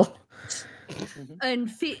on Will. And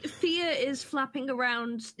Fia is flapping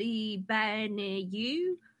around the bear near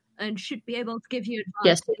you and should be able to give you advantage.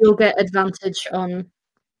 Yes, you'll get advantage on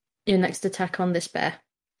your next attack on this bear.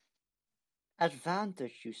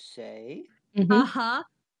 Advantage, you say? Mm-hmm. Uh-huh.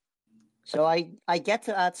 So I get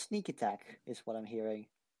to add sneak attack, is what I'm hearing.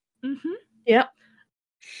 Mm-hmm. Yep.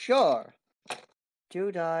 Sure.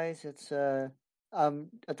 2 dice, it's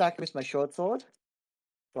attack with my short sword.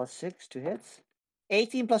 +6 to hit.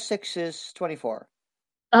 18 plus 6 is 24.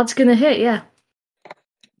 That's gonna hit, yeah.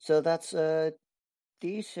 So that's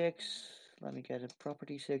d6. Let me get a proper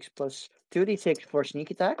d6 plus 2d6 for sneak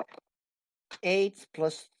attack. 8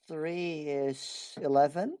 plus 3 is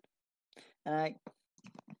 11. And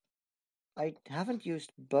I haven't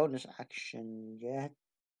used bonus action yet.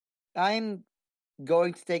 I'm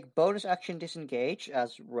going to take bonus action disengage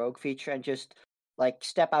as rogue feature and just like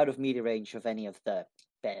step out of melee range of any of the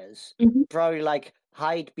bears. Mhm. Probably like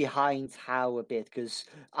hide behind How a bit because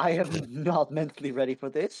I am not mentally ready for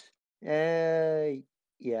this.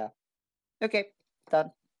 Yeah. Okay,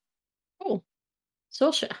 done. Cool.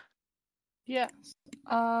 Sasha. Yes.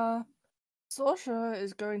 Sasha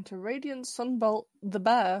is going to Radiant Sunbolt the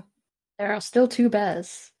bear. There are still 2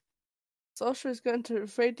 bears. Sasha is going to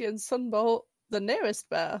Radiant Sunbolt the nearest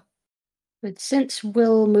bear. But since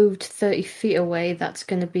Will moved 30 feet away, that's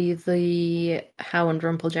going to be the How and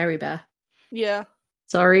Rumplejerry bear. Yeah.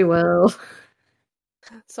 Sorry, Will.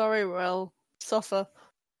 Sorry, Will. Suffer.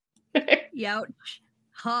 Youch.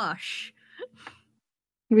 Harsh.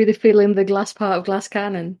 Really feeling the glass part of Glass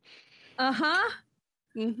Cannon. Uh-huh.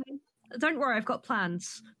 Mm-hmm. Don't worry, I've got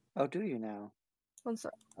plans. Oh, do you now? One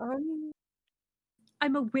sec.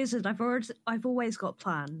 I'm a wizard. I've always got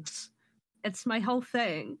plans. It's my whole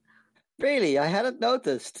thing. Really? I hadn't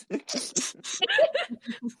noticed.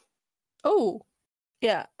 Oh,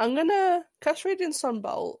 yeah. I'm gonna cast Radiant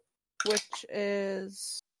Sunbolt, which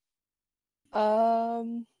is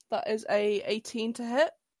that is a 18 to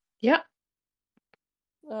hit. Yep.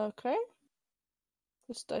 Okay.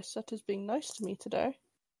 This dice set is being nice to me today.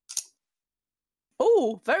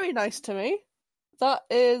 Oh, very nice to me. That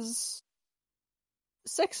is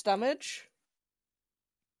 6 damage.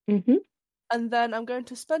 Mm-hmm. And then I'm going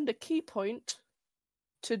to spend a key point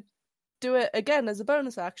to do it again as a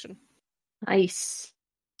bonus action. Nice.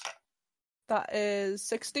 That is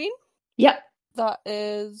 16. Yep. That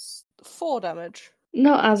is 4 damage.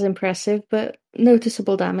 Not as impressive, but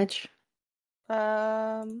noticeable damage.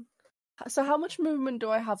 So how much movement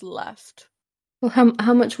do I have left? Well,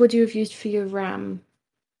 how much would you have used for your ram?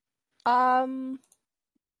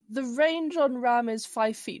 The range on ram is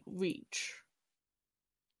 5 feet reach.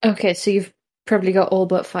 Okay, so you've probably got all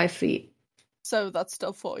but 5 feet. So that's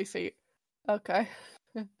still 40 feet. Okay.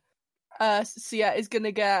 So yeah, it's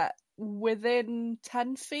gonna get within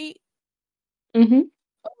 10 feet Mm-hmm.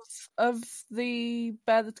 of the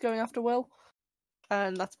bear that's going after Will.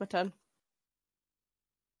 And that's my turn.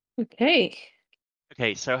 Okay.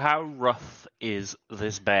 Okay, so how rough is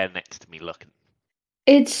this bear next to me looking?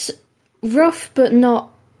 It's rough, but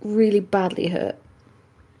not really badly hurt.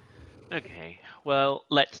 Okay, well,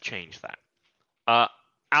 let's change that.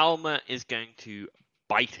 Alma is going to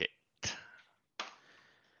bite it.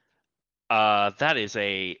 That is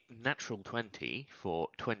a natural 20 for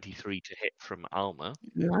 23 to hit from Alma.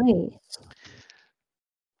 Nice.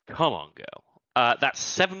 Come on, girl. That's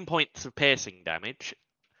 7 points of piercing damage.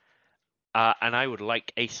 And I would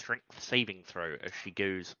like a strength saving throw as she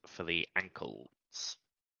goes for the ankles.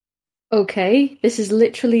 Okay, this is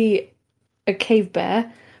literally a cave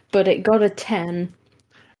bear, but it got a 10.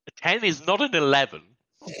 A 10 is not an 11.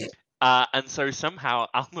 And so somehow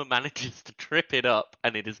Alma manages to trip it up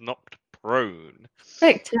and it is knocked prone.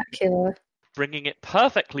 Spectacular. Bringing it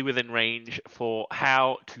perfectly within range for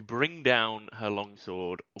how to bring down her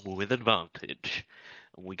longsword with advantage.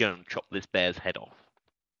 And we're going to chop this bear's head off.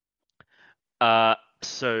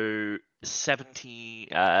 So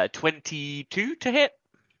 22 to hit.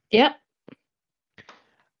 Yep.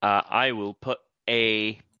 I will put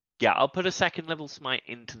I'll put a second level smite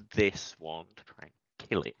into this one to try and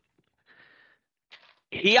kill it.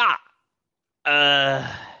 Yeah.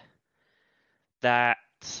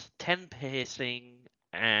 That's 10 piercing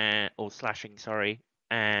or slashing, sorry,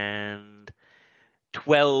 and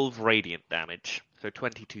 12 radiant damage, so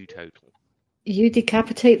 22 total. You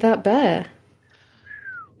decapitate that bear.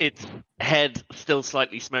 Its head, still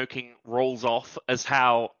slightly smoking, rolls off as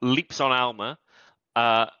Hal leaps on Alma,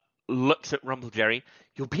 looks at Rumplejerry.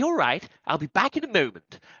 You'll be all right. I'll be back in a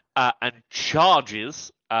moment. And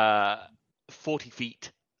charges 40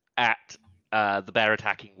 feet at the bear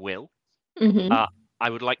attacking Will. Mm-hmm. I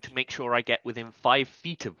would like to make sure I get within 5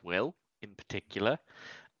 feet of Will, in particular,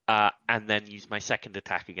 and then use my second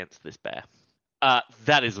attack against this bear.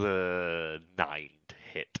 That is a 9 to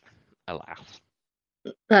hit, alas.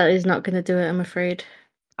 That is not going to do it, I'm afraid.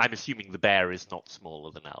 I'm assuming the bear is not smaller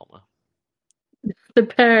than Alma. The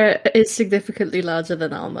bear is significantly larger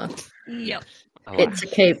than Alma. Yep. It's a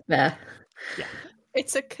cave bear. Yeah.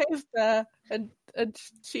 It's a cave bear, and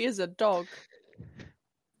she is a dog.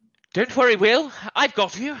 Don't worry, Will. I've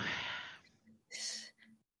got you.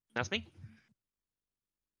 That's me.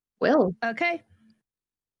 Will. Okay.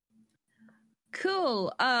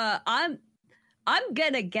 Cool. I'm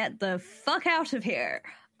gonna get the fuck out of here.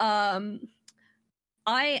 I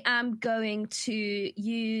am going to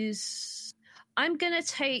use. I'm gonna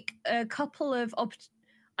take a couple of.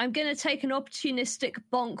 I'm gonna take an opportunistic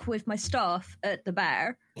bonk with my staff at the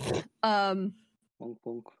bear. Bonk,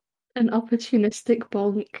 bonk. An opportunistic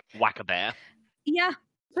bonk. Whack a bear. Yeah.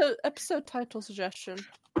 So, episode title suggestion.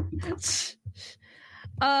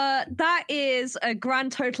 That is a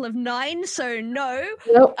grand total of 9, so no.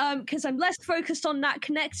 Nope. Because I'm less focused on that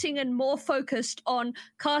connecting and more focused on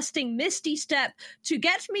casting Misty Step to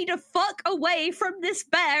get me to fuck away from this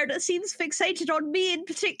bear that seems fixated on me in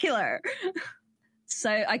particular.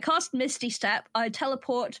 So I cast Misty Step, I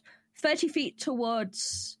teleport 30 feet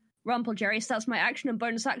towards Rumplejerry, so that's my action and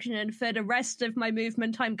bonus action, and for the rest of my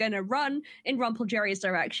movement I'm gonna run in Rumplejerry's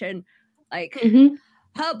direction. Like, oh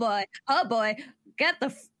boy, get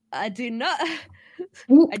the... I do not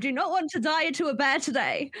want to die into a bear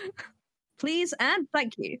today. Please and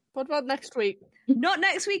thank you. What about next week? Not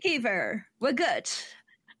next week either. We're good.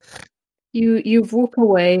 You walk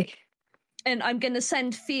away. And I'm gonna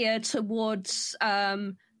send Fia towards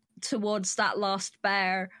that last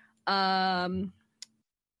bear.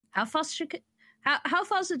 How fast how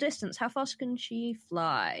far's the distance? How fast can she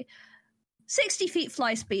fly? 60 feet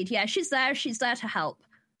fly speed. Yeah, she's there to help.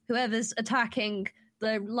 Whoever's attacking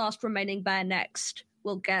the last remaining bear next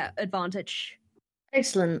will get advantage.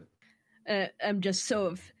 Excellent. I'm just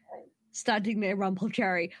sort of standing near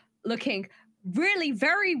Rumplejerry, looking really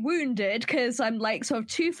very wounded because I'm like sort of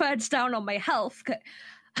 2/3 down on my health.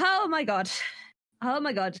 Oh my god.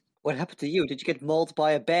 What happened to you? Did you get mauled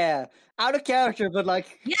by a bear? Out of character, but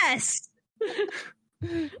like... Yes!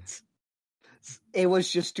 It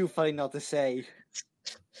was just too funny not to say.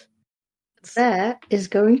 Bear is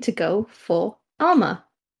going to go for armor.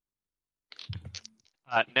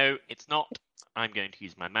 No, it's not. I'm going to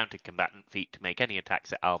use my mounted combatant feat to make any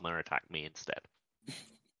attacks at Alma attack me instead.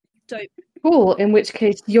 Dope. Cool, in which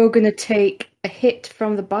case you're going to take a hit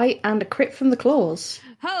from the bite and a crit from the claws.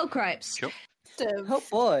 Oh, cripes. Sure. Oh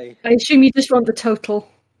boy. I assume you just want the total.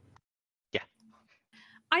 Yeah.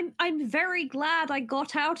 I'm very glad I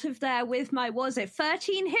got out of there with my, was it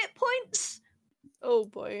 13 hit points? Oh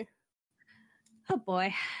boy. Oh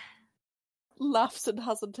boy. Laughs and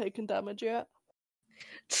hasn't taken damage yet.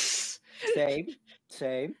 Same.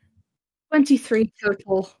 23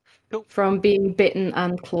 total Cool. from being bitten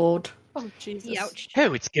and clawed. Oh Jesus. Ouch.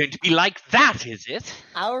 Oh, it's going to be like that, is it?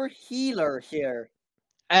 Our healer here.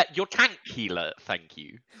 Your tank healer, thank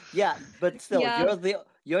you. Yeah, but still, Yeah.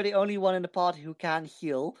 you're the only one in the party who can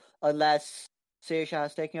heal, unless Seisha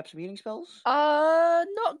has taken up some healing spells.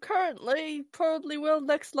 Not currently. Probably will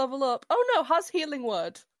next level up. Oh no, has healing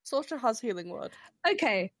word. Sorcha has healing word.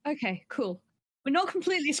 Okay, cool. We're not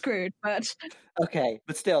completely screwed, but... Okay,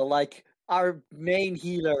 but still, like, our main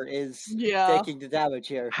healer is taking the damage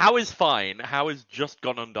here. How is fine? How is just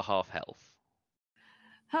gone under half health?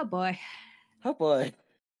 Oh boy. Oh boy.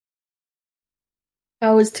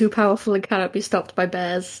 Power is too powerful and cannot be stopped by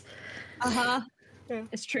bears. Uh-huh. Yeah.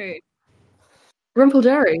 It's true.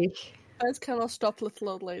 Rumplejerry. Bears cannot stop little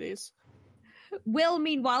old ladies. Will,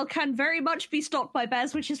 meanwhile, can very much be stopped by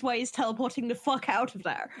bears, which is why he's teleporting the fuck out of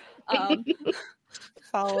there.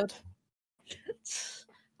 Coward.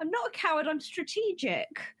 I'm not a coward, I'm strategic.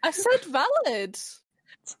 I said valid.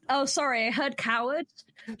 Oh, sorry, I heard coward.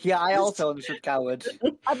 Yeah, I also understood coward.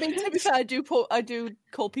 I mean, to be fair, I do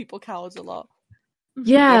call people cowards a lot.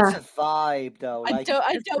 Yeah. It's a vibe, though. I Like,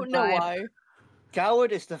 don't know vibe. why.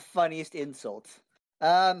 coward is the funniest insult.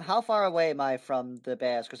 How far away am I from the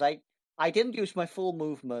bears? Because I didn't use my full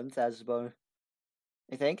movement as a bonus.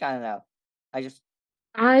 I think? I don't know.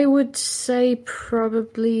 I would say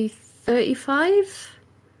probably 35.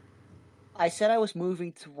 I said I was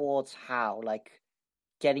moving towards How, like,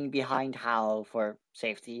 getting behind How for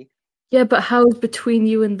safety. Yeah, but how's between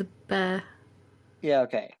you and the bear? Yeah,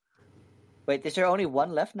 okay. Wait, is there only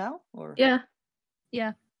one left now? Or Yeah.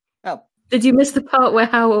 Yeah. Oh. Did you miss the part where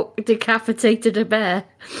How decapitated a bear?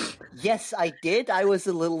 Yes, I did. I was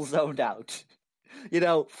a little zoned out. You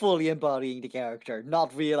know, fully embodying the character,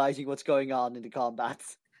 not realizing what's going on in the combat.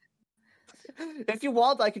 If you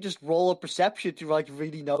want, I could just roll a perception to like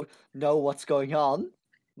really know what's going on.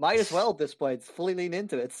 Might as well at this point, fully lean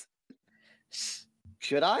into it.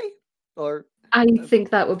 Should I? Or I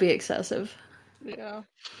think that would be excessive. Yeah.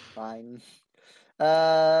 fine.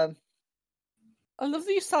 I love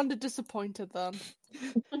that you sounded disappointed then.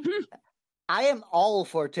 I am all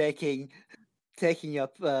for taking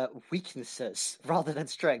up weaknesses rather than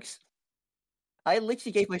strengths. I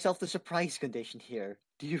literally gave myself the surprise condition here.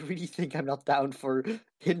 Do you really think I'm not down for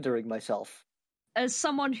hindering myself? As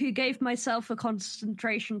someone who gave myself a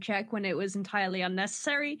concentration check when it was entirely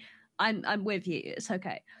unnecessary, I'm with you. It's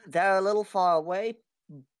okay. They're a little far away.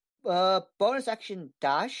 Bonus action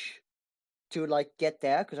dash to get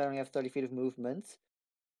there because I only have 30 feet of movement.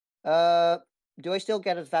 Do I still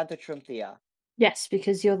get advantage from Thea? Yes,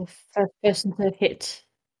 because you're the first person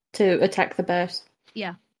to attack the bears.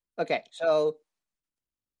 Yeah. Okay, so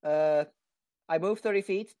I move 30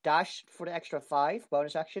 feet, dash for the extra 5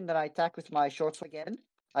 bonus action, then I attack with my short sword again.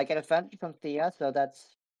 I get advantage from Thea, so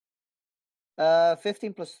that's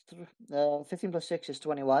 15 plus 6 is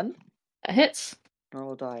 21. That hits.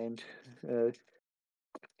 Normal die and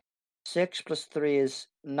 6 plus 3 is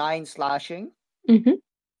 9 slashing. Mm-hmm.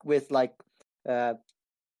 With the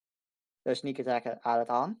sneak attack added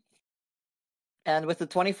on. And with the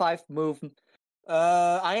 25 move,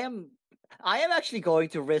 I am actually going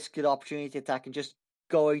to risk the opportunity attack and just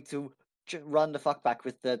going to run the fuck back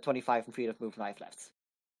with the 25 feet of movement I've left.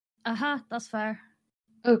 That's fair.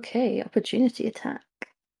 Okay, opportunity attack.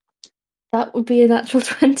 That would be a natural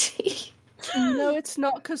 20. No, it's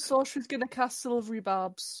not, because Sorcerer's going to cast Silvery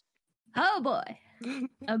Barbs. Oh boy.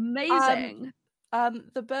 Amazing.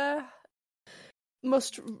 The bear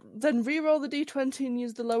must then re-roll the d20 and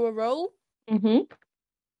use the lower roll. Mm-hmm.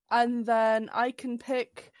 And then I can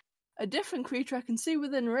pick a different creature I can see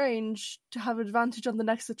within range to have advantage on the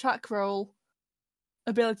next attack roll,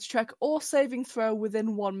 ability check, or saving throw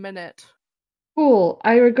within 1 minute. Cool.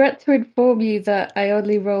 I regret to inform you that I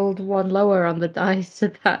only rolled one lower on the dice,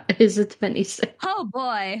 so that is a 26. Oh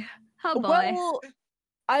boy. Oh boy. Well,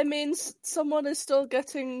 I mean, someone is still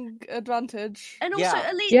getting advantage. And also, Yeah.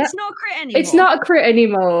 at least Yeah. it's not a crit anymore. It's not a crit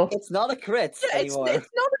anymore. It's not a crit anymore. It's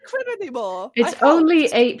not a crit anymore. It's only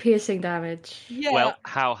 8 piercing damage. Yeah. Well,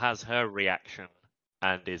 Hal has her reaction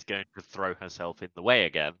and is going to throw herself in the way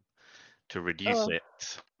again to reduce it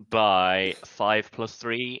by 5 plus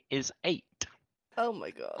 3 is 8. Oh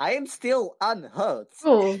my god. I am still unhurt.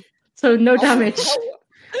 Cool. So no damage.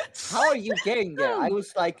 How are you getting there? I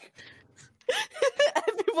was like...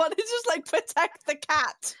 Everyone is just like, protect the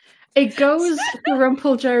cat. It goes to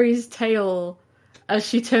Rumplejerry's tail as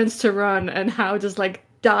she turns to run, and Hal just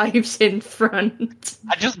dives in front.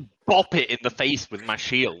 I just bop it in the face with my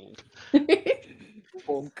shield.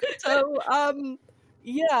 So,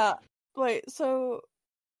 yeah. Wait, so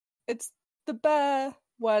it's the bear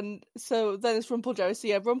so then it's Rumplejerry. So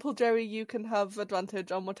yeah, Rumplejerry, you can have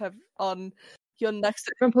advantage on on your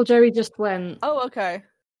next... Rumplejerry just went. Oh, okay.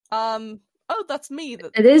 Oh, that's me.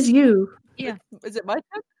 It is you. Yeah. Is it my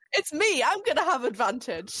turn? It's me. I'm gonna have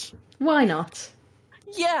advantage. Why not?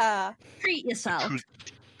 Yeah. Treat yourself.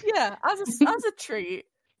 Yeah, as a treat.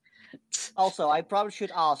 Also, I probably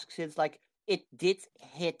should ask, since it did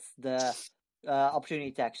hit the opportunity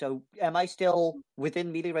attack, so am I still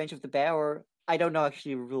within melee range of the bear, or I don't know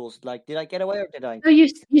actually rules. Did I get away or did I? No, you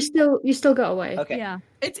still got away. Okay. Yeah.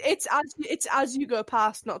 It's as you go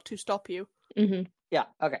past, not to stop you. Mm-hmm. Yeah.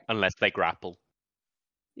 Okay. Unless they grapple.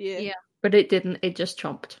 Yeah. But it didn't. It just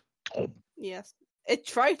chomped. Yes. It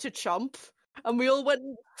tried to chomp, and we all went,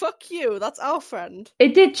 "Fuck you! That's our friend."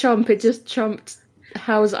 It did chomp. It just chomped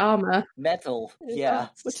Hal's armor. Metal. Yeah.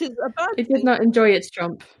 Which is a bad It thing. did not enjoy its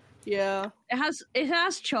chomp. Yeah. It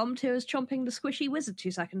has chomped. It was chomping the squishy wizard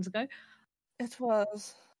 2 seconds ago. It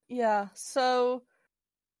was. Yeah. So,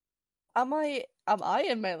 am I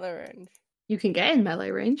in melee range? You can get in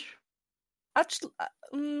melee range Actually,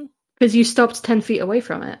 because you stopped 10 feet away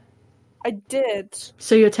from it. I did.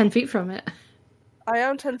 So you're 10 feet from it. I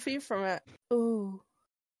am 10 feet from it. Ooh.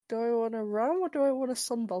 Do I want to ram or do I want to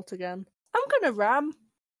sunbolt again? I'm gonna ram.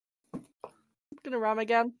 I'm gonna ram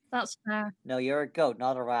again. That's fair. No, you're a goat,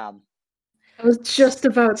 not a ram. I was just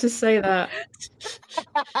about to say that.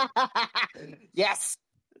 Yes.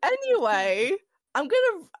 Anyway,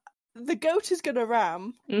 the goat is gonna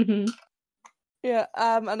ram. Mm-hmm. Yeah,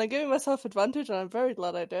 and I'm giving myself advantage, and I'm very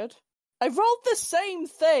glad I did. I rolled the same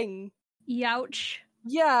thing. Youch.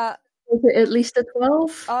 Yeah. Is it at least a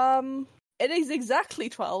 12? It is exactly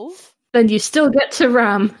 12. Then you still get to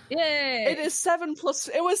ram. Yay! It was 7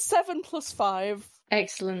 plus 5.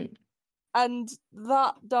 Excellent. And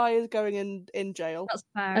that die is going in jail. That's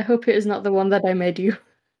I fair. hope it is not the one that I made you.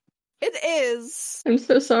 It is. I'm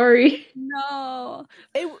so sorry. No.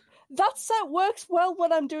 That set works well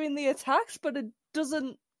when I'm doing the attacks, but it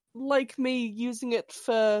doesn't like me using it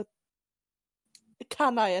for...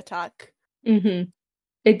 Can I attack? Mm-hmm.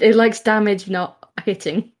 It likes damage, not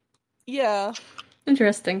hitting. Yeah.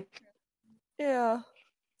 Interesting. Yeah.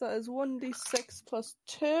 That is 1d6 plus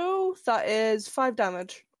 2. That is 5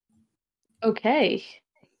 damage. Okay.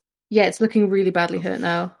 Yeah, it's looking really badly hurt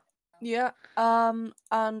now. Yeah. And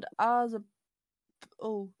as a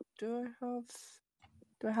do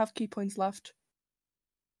I have key points left?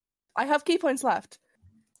 I have key points left.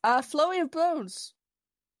 Flurry of blows.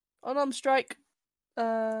 Unarmed strike.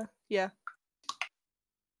 Yeah.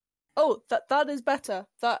 Oh, that is better.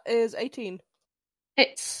 That is 18.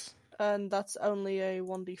 Hits. And that's only a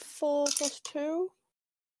 1d4 plus 2.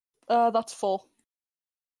 That's 4.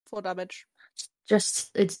 4 damage.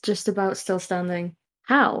 It's just about still standing.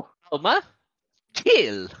 How? Alma,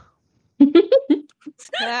 kill.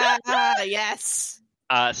 Yes.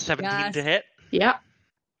 17 Yes. to hit. Yeah.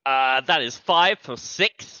 That is 5 for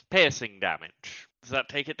 6 piercing damage. Does that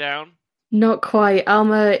take it down? Not quite.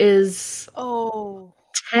 Alma tears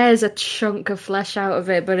a chunk of flesh out of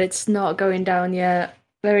it, but it's not going down yet.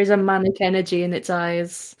 There is a manic energy in its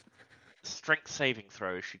eyes. Strength saving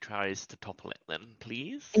throw as she tries to topple it then,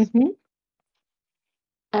 please. Mm-hmm.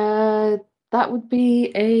 That would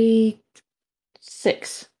be a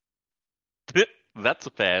 6. That's a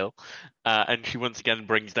fail. And she once again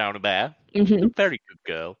brings down a bear. Mm-hmm. Very good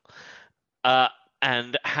girl.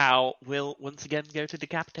 And Hal will once again go to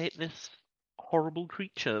decapitate this horrible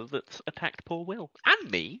creature that's attacked poor Will.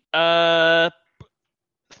 And me.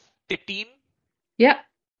 15? Yeah.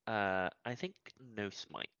 I think no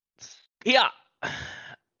smites. Yeah.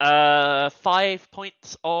 5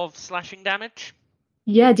 points of slashing damage.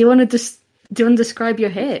 Yeah, do you want to describe your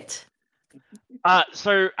hit?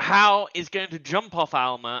 So Hal is going to jump off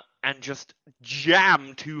Alma and just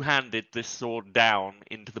jam two-handed this sword down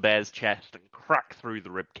into the bear's chest and crack through the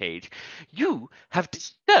ribcage. You have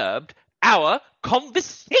disturbed our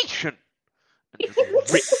conversation! And just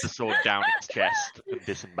rip the sword down its chest and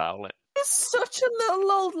disembowel it. It's such a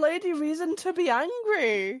little old lady reason to be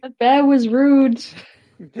angry. The bear was rude.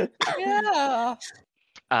 Yeah.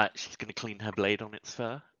 She's going to clean her blade on its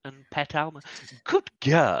fur and pet Alma. Good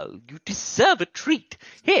girl, you deserve a treat.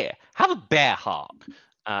 Here, have a bear heart.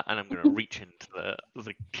 And I'm going to reach into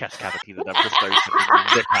the chest cavity that I've just opened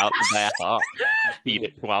and rip out the bear heart and feed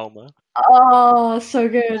it to Alma. Oh, so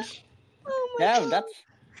good. Oh my Damn, God.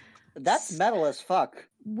 that's metal as fuck.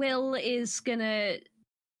 Will is gonna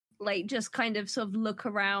just kind of sort of look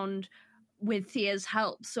around with Thea's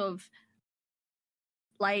help, sort of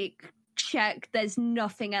check there's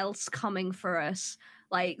nothing else coming for us.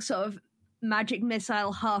 Sort of magic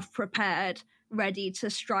missile half prepared, ready to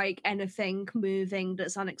strike anything moving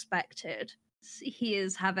that's unexpected. He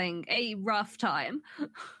is having a rough time.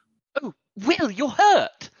 Oh, Will, you're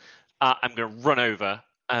hurt! I'm going to run over,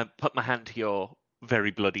 put my hand to your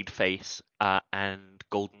very bloodied face, and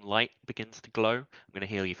golden light begins to glow. I'm going to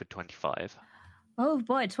heal you for 25. Oh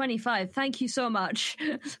boy, 25. Thank you so much.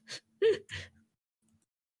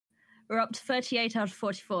 We're up to 38 out of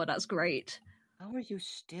 44. That's great. How are you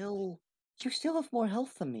still... You still have more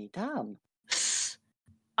health than me, damn.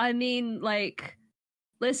 I mean,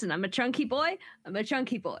 listen, I'm a chunky boy.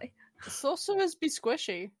 Sorcerers be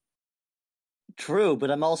squishy. True,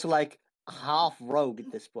 but I'm also half rogue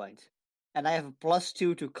at this point. And I have a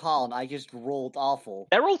 +2 to con. I just rolled awful.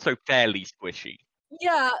 They're also fairly squishy.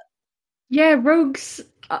 Yeah. Yeah, rogues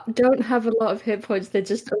don't have a lot of hit points. They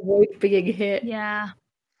just avoid being hit. Yeah.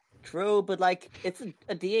 True, but it's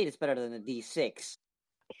a D8 is better than a D6.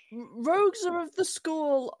 Rogues are of the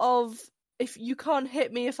school of, if you can't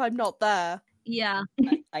hit me if I'm not there. Yeah.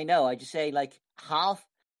 I know, I just say half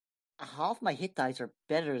my hit dice are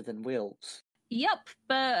better than Will's. Yep,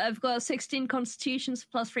 but I've got 16 constitutions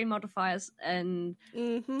plus 3 modifiers, and...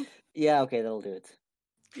 Mm-hmm. Yeah, okay, that'll do it.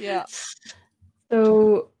 Yeah.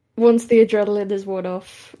 So, once the adrenaline is worn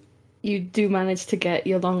off, you do manage to get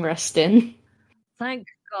your long rest in. Thank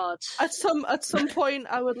God. At some point,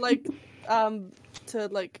 I would like to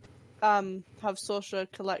have Sorsha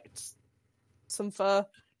collect some fur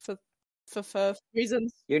for fur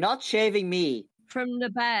reasons. You're not shaving me. From the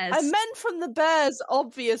bears. I meant from the bears,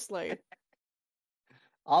 obviously.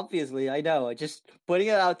 Obviously, I know. Just putting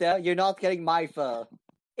it out there, you're not getting my fur.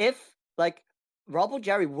 If,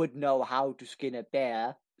 Rumplejerry would know how to skin a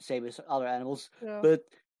bear, same as other animals, but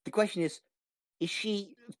the question is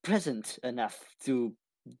she present enough to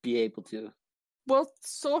be able to? Well,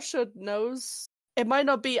 Sorsha knows. It might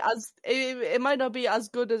not be as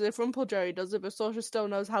good as if Rumplejerry does it, but Sorsha still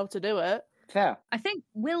knows how to do it. Fair. I think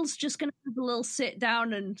Will's just going to have a little sit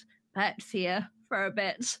down and pet Thea for a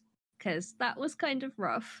bit, because that was kind of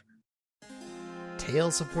rough.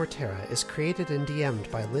 Tales of Morterra is created and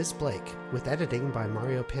DM'd by Liz Blake, with editing by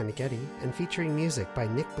Mario Panaghetti, and featuring music by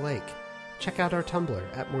Nick Blake. Check out our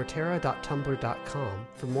Tumblr at morterra.tumblr.com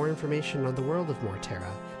for more information on the world of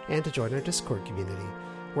Morterra, and to join our Discord community.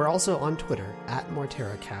 We're also on Twitter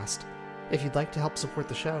 @MorterraCast. If you'd like to help support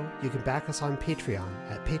the show, you can back us on Patreon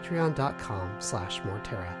at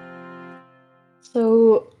patreon.com/Morterra.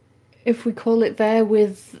 So, if we call it there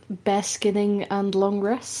with bear skinning and long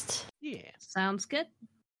rest. Yeah. Sounds good.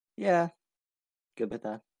 Yeah, good with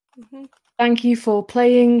that. Mm-hmm. Thank you for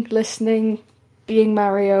playing, listening, being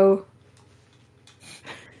Mario.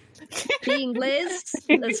 Being Liz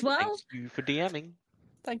as well. Thank you for DMing.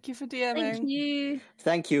 Thank you for DMing. Thank you.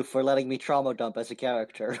 Thank you for letting me trauma dump as a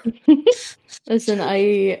character. Listen,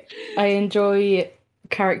 I enjoy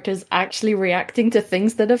characters actually reacting to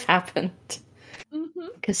things that have happened.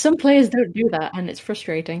 Because some players don't do that, and it's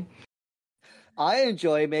frustrating. I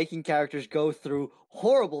enjoy making characters go through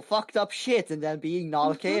horrible, fucked up shit and then being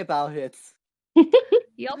not okay about it.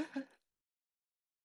 Yup.